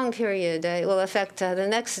prolonged period, it will affect the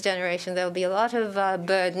next generation. There will be a lot of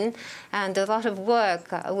burden and a lot of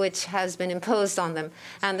work which has been imposed on them.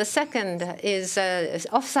 And the second is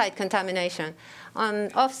off-site contamination.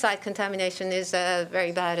 Off-site contamination is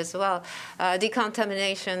very bad as well.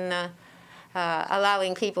 Decontamination,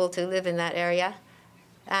 allowing people to live in that area,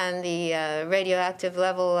 and the radioactive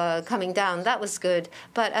level coming down, that was good.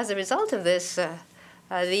 But as a result of this,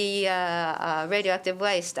 the radioactive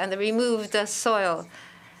waste and the removed soil,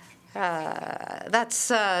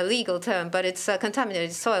 that's a legal term, but it's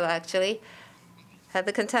contaminated soil, actually.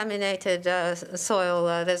 The contaminated soil,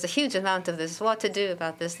 there's a huge amount of this. What to do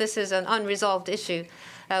about this? This is an unresolved issue,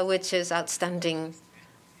 which is outstanding,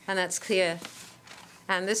 and that's clear.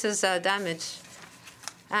 And this is damage.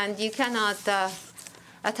 And you cannot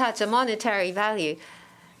attach a monetary value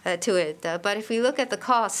to it. But if we look at the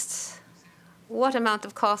costs, what amount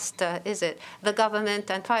of cost is it? The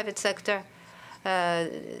government and private sector,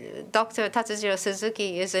 Dr. Tatsujiro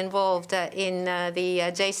Suzuki is involved in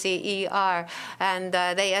the JCER, and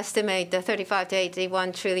they estimate 35 to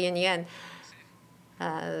 81 trillion yen.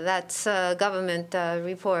 That's a government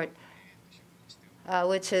report,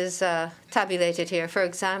 which is tabulated here. For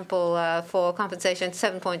example, for compensation,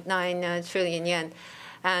 7.9 trillion yen.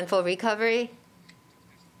 And for recovery,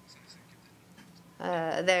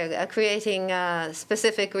 they're creating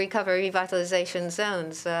specific recovery revitalization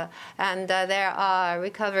zones. And there are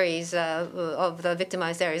recoveries of the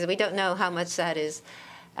victimized areas. We don't know how much that is.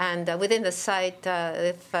 And within the site,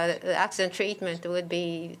 if accident treatment would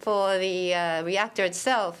be for the reactor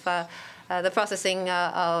itself, the processing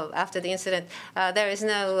after the incident, there is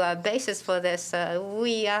no basis for this.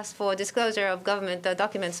 We asked for disclosure of government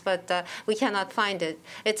documents, but we cannot find it.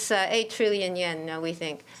 It's 8 trillion yen, we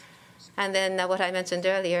think. And then what I mentioned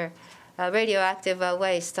earlier, radioactive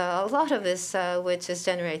waste, a lot of this which is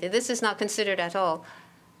generated. This is not considered at all.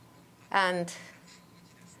 And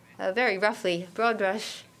very roughly, broad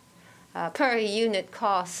brush, per unit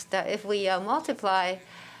cost, if we multiply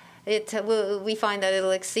we find that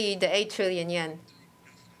it'll exceed 8 trillion yen.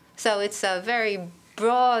 So it's a very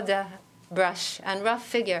broad brush and rough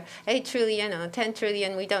figure. 8 trillion or 10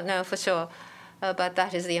 trillion, we don't know for sure, but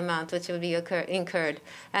that is the amount which will be incurred.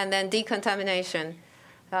 And then decontamination.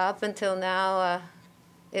 Up until now,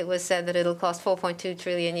 it was said that it'll cost 4.2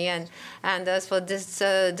 trillion yen. And as for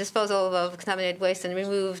disposal of contaminated waste and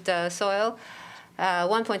removed soil,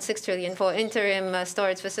 1.6 trillion for interim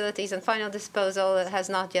storage facilities, and final disposal has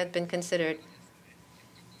not yet been considered.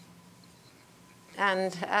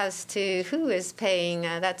 And as to who is paying,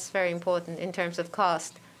 that's very important in terms of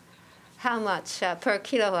cost. How much per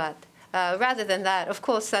kilowatt? Rather than that, of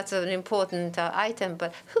course, that's an important item,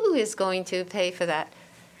 but who is going to pay for that?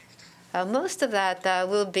 Most of that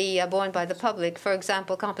will be borne by the public. For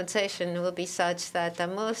example, compensation will be such that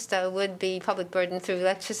most would be public burden through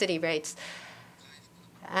electricity rates.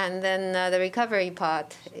 And then the recovery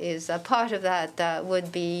part is a part of that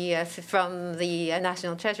would be from the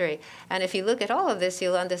National Treasury. And if you look at all of this,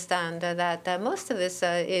 you'll understand that most of this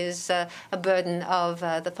is a burden of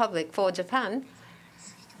the public. For Japan,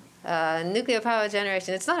 nuclear power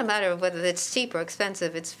generation, it's not a matter of whether it's cheap or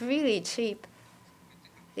expensive. It's really cheap.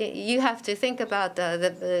 You have to think about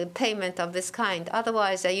the payment of this kind.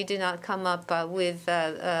 Otherwise, you do not come up with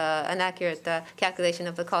an accurate calculation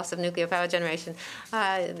of the cost of nuclear power generation.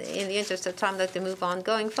 In the interest of time, I'd like to move on.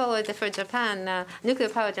 Going forward, for Japan, nuclear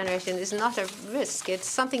power generation is not a risk. It's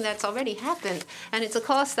something that's already happened, and it's a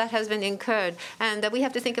cost that has been incurred. And we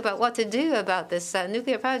have to think about what to do about this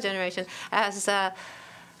nuclear power generation. As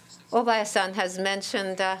Ohbayashi has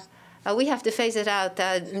mentioned, we have to phase it out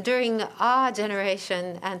during our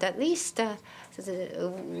generation, and at least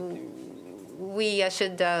we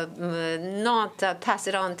should not pass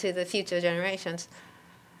it on to the future generations.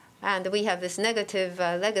 And we have this negative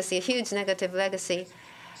legacy, a huge negative legacy,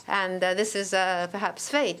 and this is perhaps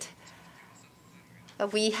fate.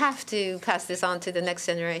 We have to pass this on to the next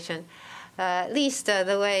generation. At least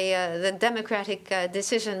the way the democratic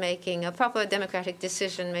decision-making, a proper democratic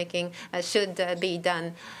decision-making should be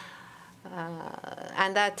done.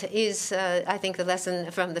 And that is, I think, the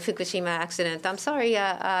lesson from the Fukushima accident. I'm sorry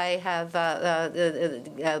I have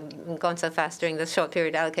gone so fast during the short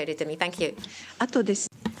period allocated to me. Thank you.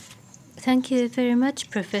 Thank you very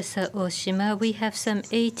much, Professor Oshima. We have some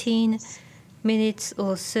 18 minutes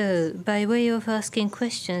or so. By way of asking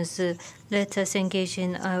questions, let us engage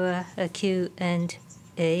in our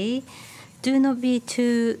Q&A. Do not be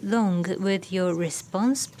too long with your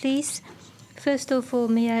response, please. First of all,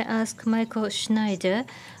 may I ask Michael Schneider,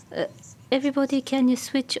 everybody, can you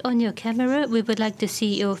switch on your camera? We would like to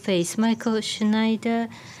see your face. Michael Schneider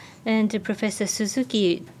and Professor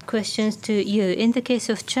Suzuki, questions to you. In the case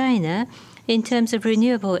of China, in terms of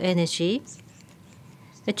renewable energy,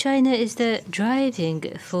 China is the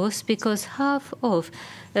driving force because half of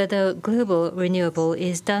the global renewable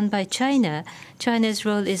is done by China. China's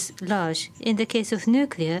role is large. In the case of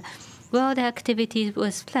nuclear, world activity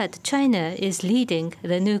was flat. China is leading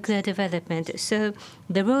the nuclear development. So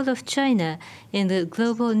the role of China in the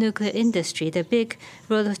global nuclear industry, the big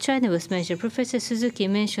role of China was mentioned. Professor Suzuki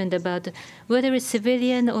mentioned about whether it's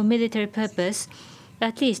civilian or military purpose,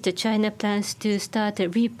 at least China plans to start a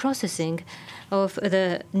reprocessing of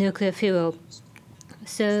the nuclear fuel.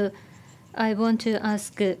 So I want to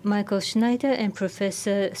ask Michael Schneider and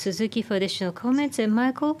Professor Suzuki for additional comments. And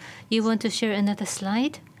Michael, you want to share another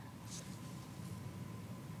slide?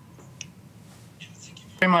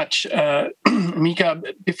 Very much, Mika.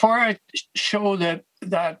 Before I show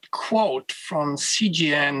that quote from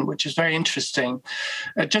CGN, which is very interesting,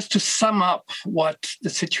 just to sum up what the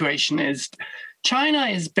situation is, China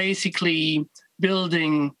is basically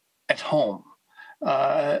building at home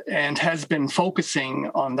and has been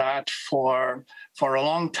focusing on that for a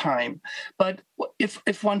long time. But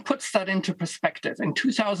if one puts that into perspective, in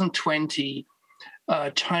 2020,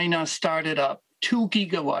 China started up 2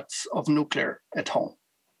 gigawatts of nuclear at home,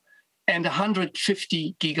 and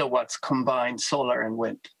 150 gigawatts combined solar and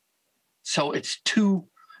wind. So it's 2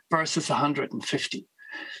 versus 150.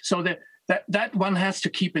 So that one has to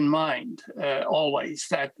keep in mind always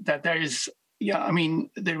that there is, I mean,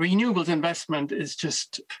 the renewables investment is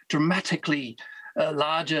just dramatically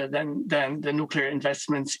larger than the nuclear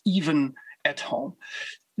investments, even at home.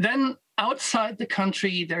 Then outside the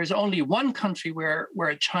country, there's only one country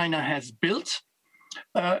where China has built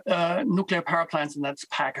nuclear power plants, and that's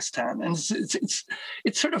Pakistan. And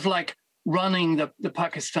it's sort of like running the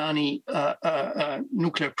Pakistani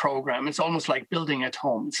nuclear program. It's almost like building at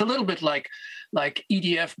home. It's a little bit like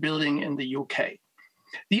EDF building in the UK.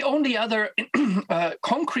 The only other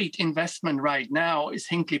concrete investment right now is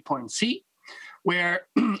Hinkley Point C, where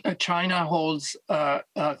China holds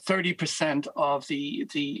 30% of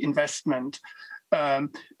the investment.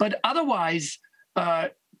 But otherwise,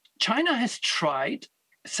 China has tried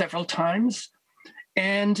several times,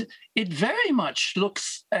 and it very much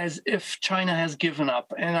looks as if China has given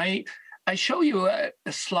up. And I show you a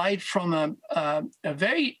slide from a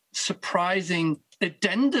very surprising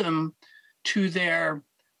addendum to their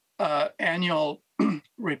annual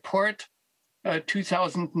report,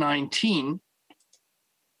 2019.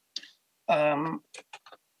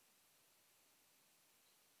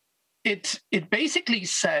 It basically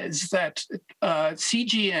says that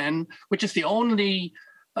CGN, which is the only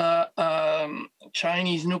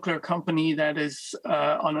Chinese nuclear company that is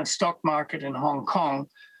on a stock market in Hong Kong.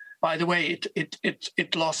 By the way,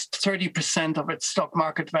 it lost 30% of its stock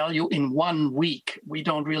market value in 1 week. We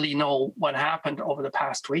don't really know what happened over the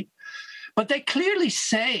past week. But they clearly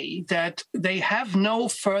say that they have no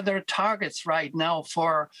further targets right now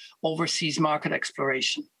for overseas market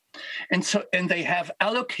exploration. And they have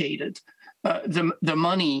allocated the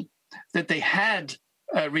money that they had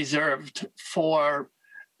reserved for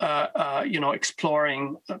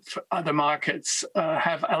exploring other markets,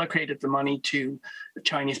 have allocated the money to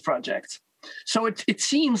Chinese projects. So it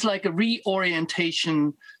seems like a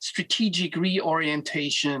reorientation, strategic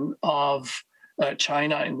reorientation of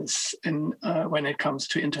China when it comes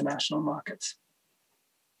to international markets.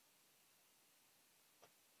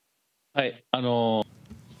 はい、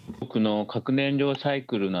僕の核燃料サイ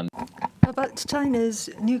クルなん。About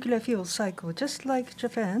China's nuclear fuel cycle, just like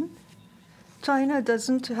Japan, China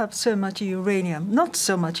doesn't have so much uranium, not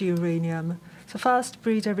so much uranium. So fast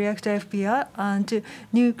breeder reactor FBR and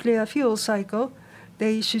nuclear fuel cycle,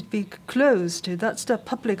 they should be closed. That's the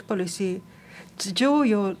public policy. The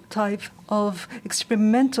Joyo type of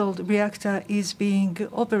experimental reactor is being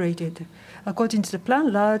operated. According to the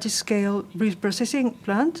plan, large-scale reprocessing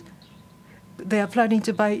plant, they are planning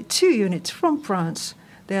to buy 2 units from France.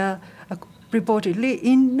 They are reportedly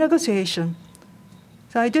in negotiation.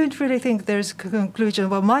 So I don't really think there's a conclusion.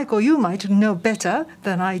 Well, Mycle, you might know better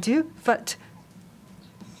than I do, but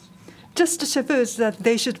just to suppose that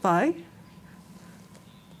they should buy,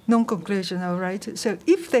 non-conclusion, all right. So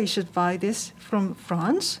if they should buy this from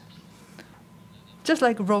France, just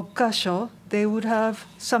like Ryukoku, they would have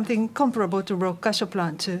something comparable to Ryukoku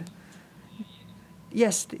plant too.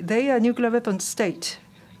 Yes, they are a nuclear weapons state,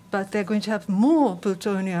 but they're going to have more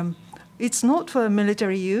plutonium. It's not for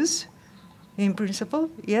military use, in principle.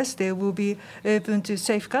 Yes, they will be open to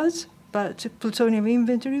safeguards, but plutonium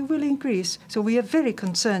inventory will increase. So we are very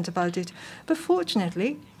concerned about it. But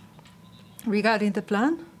fortunately, regarding the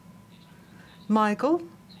plan, Mycle,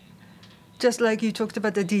 just like you talked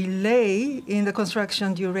about the delay in the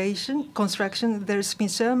construction duration, there's been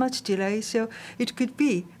so much delay, so it could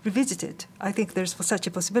be revisited. I think there's such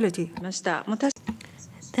a possibility.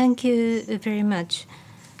 Thank you very much.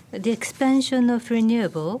 The expansion of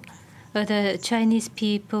renewable, the Chinese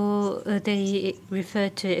people, they refer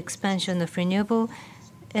to expansion of renewable,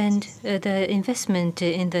 and the investment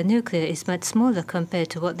in the nuclear is much smaller compared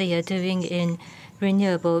to what they are doing in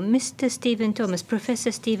renewable. Mr. Stephen Thomas,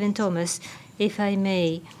 Professor Stephen Thomas, if I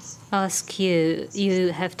may ask you,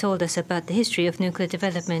 you have told us about the history of nuclear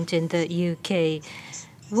development in the UK.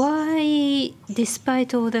 Why,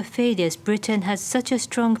 despite all the failures, Britain has such a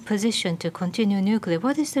strong position to continue nuclear?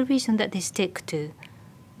 What is the reason that they stick to?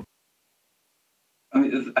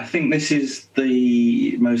 I think this is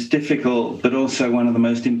the most difficult, but also one of the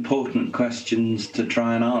most important questions to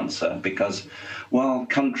try and answer, because while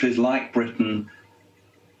countries like Britain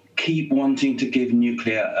keep wanting to give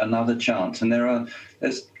nuclear another chance, and there are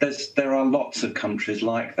lots of countries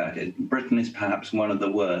like that. Britain is perhaps one of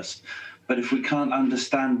the worst. But if we can't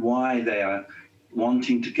understand why they are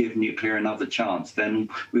wanting to give nuclear another chance, then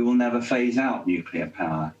we will never phase out nuclear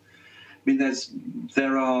power. I mean,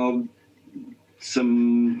 there are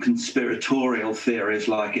some conspiratorial theories,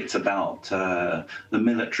 like it's about the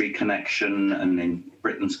military connection, and in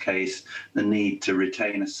Britain's case, the need to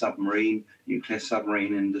retain a submarine, nuclear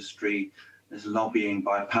submarine industry. There's lobbying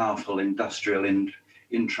by powerful industrial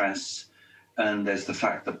interests. And there's the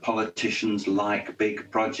fact that politicians like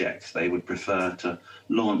big projects. They would prefer to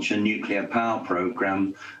launch a nuclear power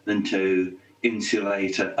program than to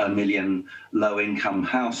insulate 1 million low-income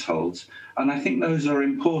households. And I think those are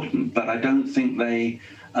important, but I don't think they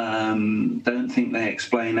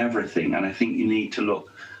explain everything. And I think you need to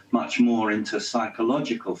look much more into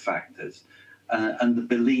psychological factors and the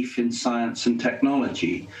belief in science and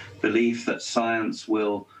technology, belief that science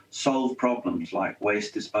will solve problems like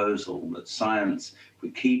waste disposal, that science, if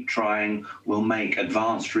we keep trying, will make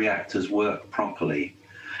advanced reactors work properly.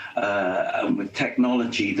 and with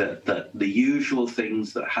technology, that the usual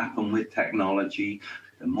things that happen with technology,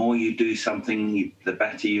 the more you do something, the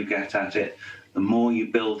better you get at it. The more you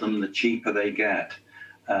build them, the cheaper they get.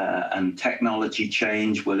 And technology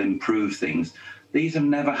change will improve things. These have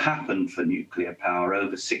never happened for nuclear power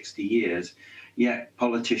over 60 years, yet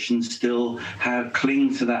politicians still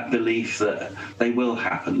cling to that belief that they will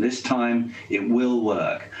happen. This time it will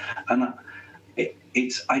work. And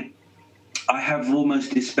I have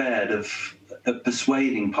almost despaired of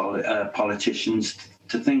persuading politicians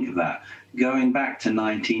to think of that. Going back to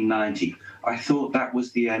 1990, I thought that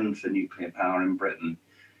was the end for nuclear power in Britain.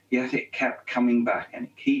 Yet it kept coming back, and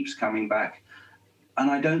it keeps coming back. And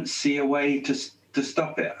I don't see a way to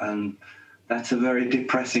stop it. And that's a very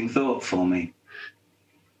depressing thought for me.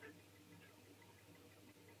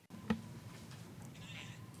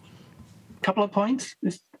 Couple of points.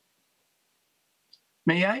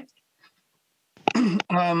 May I?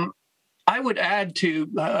 I would add to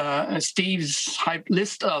Steve's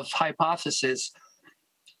list of hypotheses.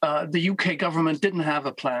 The UK government didn't have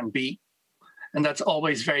a plan B, and that's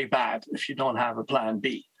always very bad if you don't have a plan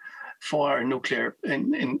B for nuclear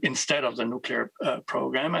instead of the nuclear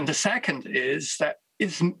program. And the second is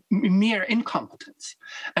mere incompetence.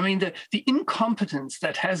 I mean, the incompetence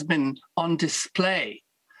that has been on display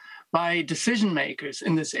by decision makers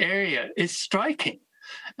in this area is striking.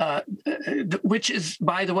 Which is,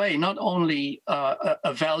 by the way, not only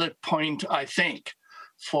a valid point, I think,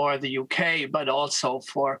 for the UK, but also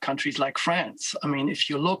for countries like France. I mean, if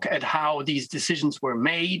you look at how these decisions were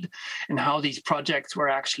made and how these projects were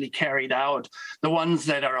actually carried out, the ones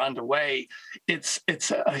that are underway, it's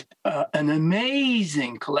an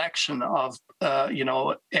amazing collection of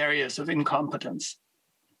areas of incompetence.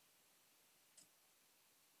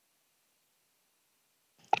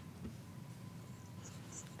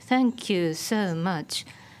 Thank you so much.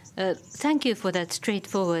 Thank you for that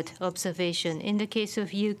straightforward observation. In the case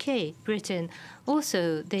of UK, Britain,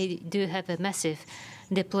 also they do have a massive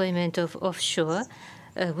deployment of offshore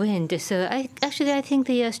wind. So I think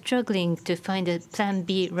they are struggling to find a plan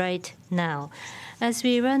B right now. As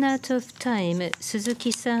we run out of time,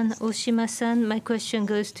 Suzuki-san, Oshima-san, my question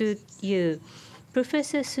goes to you.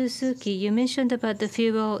 Professor Suzuki, you mentioned about the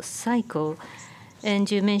fuel cycle.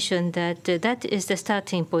 And you mentioned that that is the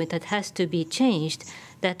starting point that has to be changed,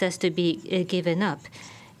 that has to be given up.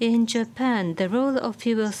 In Japan, the role of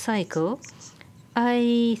fuel cycle,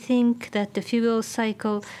 I think that the fuel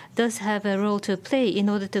cycle does have a role to play in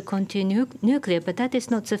order to continue nuclear, but that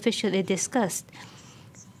is not sufficiently discussed.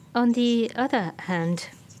 On the other hand,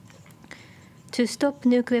 to stop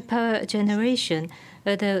nuclear power generation,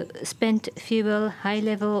 the spent fuel,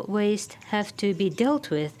 high-level waste have to be dealt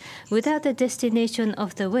with. Without the destination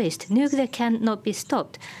of the waste, nuclear cannot be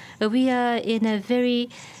stopped. We are in a very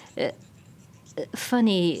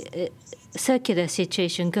funny circular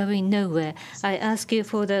situation going nowhere. I ask you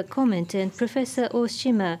for the comment. And Professor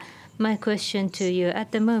Oshima, my question to you.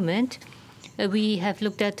 At the moment, we have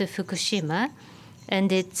looked at the Fukushima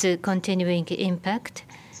and its continuing impact.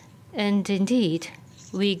 And indeed,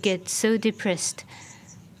 we get so depressed.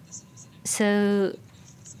 So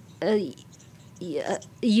you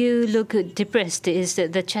look depressed is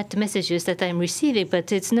the chat messages that I'm receiving,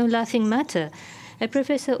 but it's no laughing matter.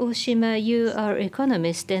 Professor Oshima, you are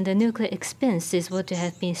economist, and the nuclear expense is what you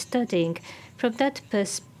have been studying. From that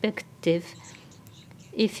perspective,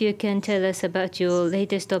 if you can tell us about your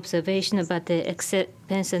latest observation about the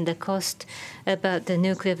expense and the cost about the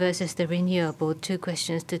nuclear versus the renewable. Two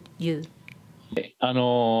questions to you.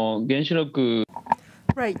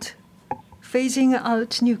 Right. Phasing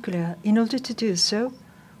out nuclear. In order to do so,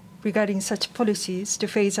 regarding such policies to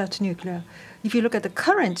phase out nuclear, if you look at the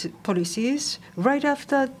current policies, right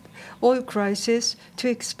after oil crisis, to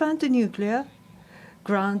expand the nuclear,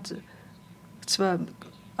 grants were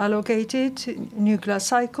allocated, nuclear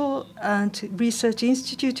cycle and research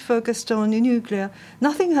institute focused on nuclear.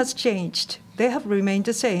 Nothing has changed. They have remained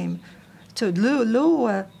the same. To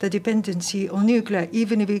lower the dependency on nuclear,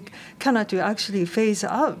 even if we cannot actually phase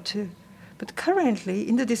out. But currently,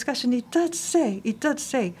 in the discussion, it does say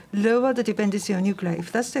lower the dependency on nuclear.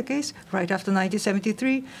 If that's the case, right after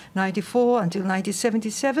 1973, 94 until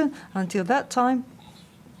 1977, until that time,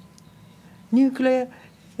 nuclear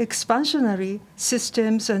expansionary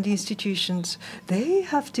systems and institutions, they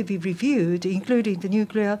have to be reviewed, including the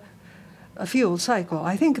nuclear fuel cycle.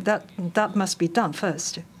 I think that must be done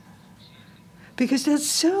first. Because there's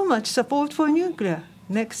so much support for nuclear.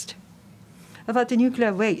 Next, about the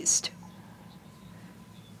nuclear waste.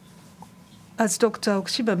 As Dr.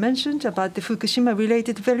 Oshima mentioned about the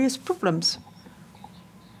Fukushima-related various problems.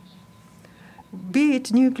 be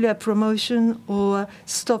it nuclear promotion or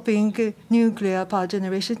stopping nuclear power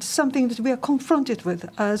generation, it's something that we are confronted with.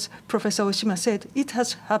 As Professor Oshima said, it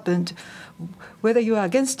has happened. Whether you are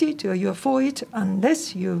against it or you are for it,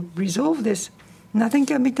 unless you resolve this, nothing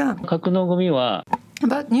can be done. 核のゴミは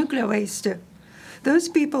About nuclear waste,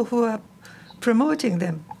 those people who are promoting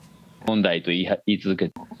them, 問題と言い続け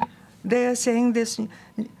て they are saying this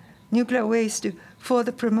nuclear waste for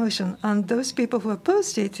the promotion, and those people who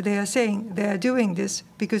oppose it, they are saying they are doing this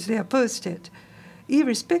because they opposed it.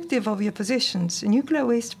 Irrespective of your positions, nuclear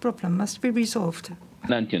waste problem must be resolved.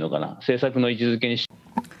 なんていうのかな政策の位置づけにし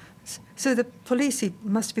So the policy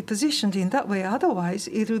must be positioned in that way, otherwise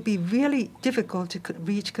it will be really difficult to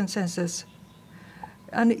reach consensus.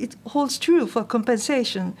 And it holds true for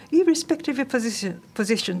compensation, irrespective of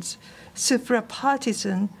positions.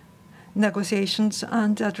 Supra-partisan negotiations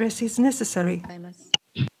and address is necessary.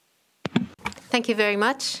 Thank you very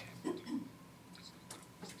much.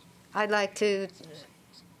 I'd like to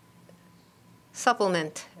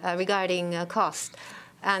supplement regarding cost.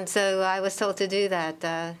 And so I was told to do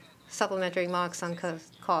that, supplementary remarks on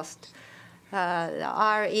cost.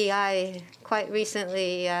 REI quite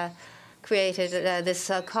recently created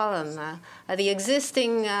this column. The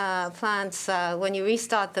existing plants, when you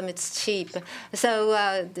restart them, it's cheap. So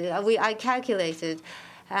I calculated,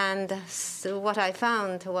 and so what I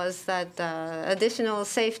found was that additional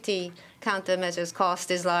safety countermeasures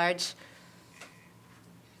cost is large.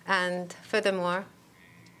 And furthermore,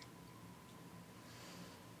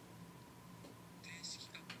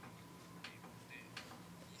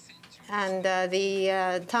 and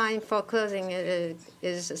the time for closing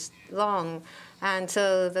is long, and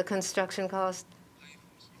so the construction cost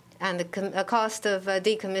and the cost of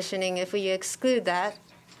decommissioning, if we exclude that,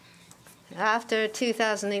 after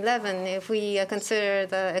 2011, if we consider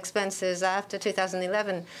the expenses after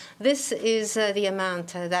 2011, this is the amount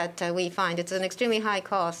that we find. It's an extremely high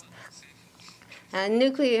cost.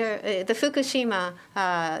 Nuclear, the Fukushima,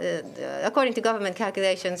 according to government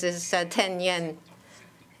calculations, is 10 yen.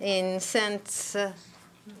 In cents,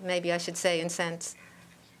 maybe I should say in cents.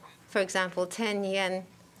 For example, 10 yen,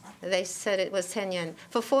 they said it was 10 yen.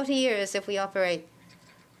 For 40 years, if we operate,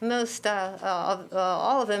 most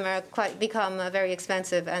all of them are become very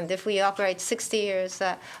expensive. And if we operate 60 years,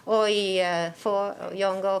 OI 4,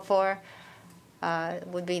 Yongo 4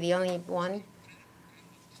 would be the only one.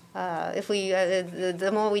 If we, the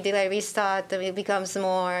more we delay restart, it becomes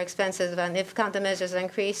more expensive, and if countermeasures are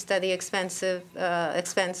increased, the expense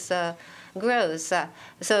grows.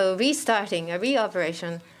 So restarting a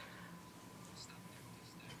reoperation,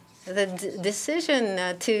 the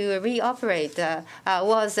decision to reoperate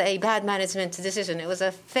was a bad management decision. It was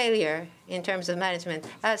a failure in terms of management.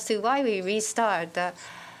 As to why we restart,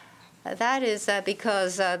 that is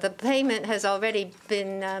because the payment has already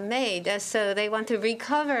been made, so they want to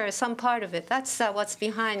recover some part of it. That's what's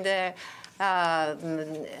behind their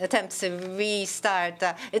attempts to restart.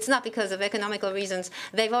 It's not because of economical reasons.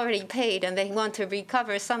 They've already paid, and they want to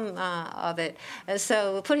recover some of it.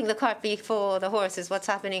 So putting the cart before the horse is what's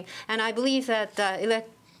happening. And I believe that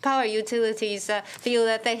power utilities feel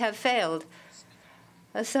that they have failed.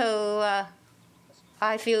 So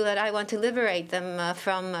I feel that I want to liberate them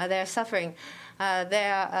from their suffering.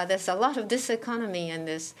 There's a lot of diseconomy in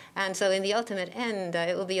this, and so in the ultimate end,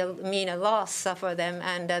 it will mean a loss for them,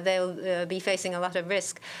 and they'll be facing a lot of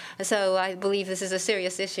risk. So I believe this is a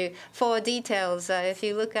serious issue. For details, if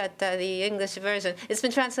you look at the English version, it's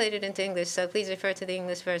been translated into English, so please refer to the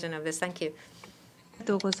English version of this. Thank you.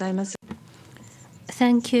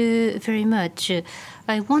 Thank you very much.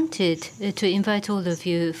 I wanted to invite all of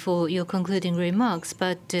you for your concluding remarks,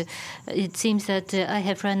 but it seems that I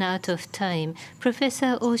have run out of time.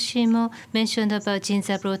 Professor Oshima mentioned about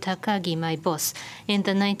Jinzaburo Takagi, my boss. In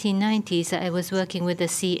the 1990s, I was working with the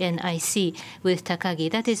CNIC with Takagi.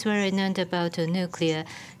 That is where I learned about nuclear,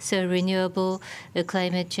 so renewable,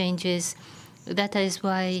 climate changes. That is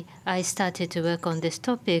why I started to work on this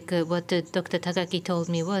topic. What Dr. Takagi told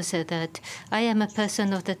me was that I am a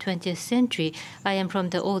person of the 20th century. I am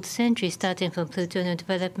from the old century, starting from plutonium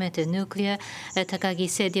development and nuclear. Takagi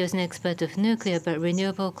said he was an expert of nuclear, but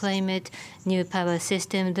renewable, climate, new power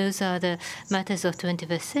system, those are the matters of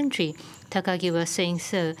 21st century. Takagi was saying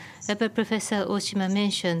so. But Professor Oshima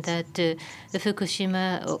mentioned that the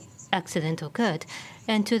Fukushima accident occurred.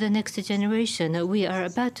 And to the next generation, we are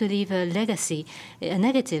about to leave a legacy, a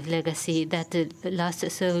negative legacy that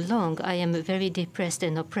lasts so long. I am very depressed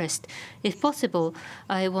and oppressed. If possible,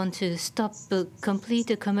 I want to stop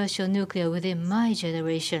complete commercial nuclear within my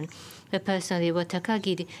generation. Personally, what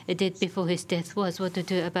Takagi did before his death was what to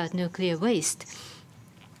do about nuclear waste.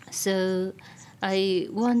 So I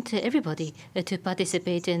want everybody to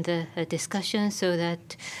participate in the discussion so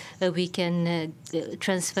that we can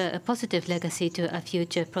transfer a positive legacy to a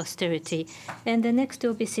future posterity. And the next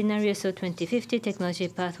will be scenarios for 2050, technology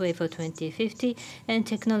pathway for 2050, and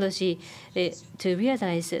technology to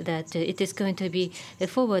realize that it is going to be a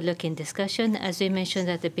forward-looking discussion. As we mentioned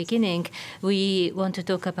at the beginning, we want to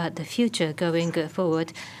talk about the future going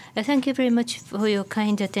forward. Thank you very much for your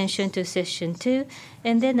kind attention to session 2.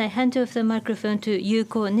 And then I hand off the microphone to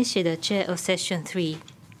Yuko Nishida, chair of session 3.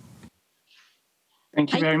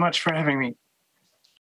 Thank you very much for having me.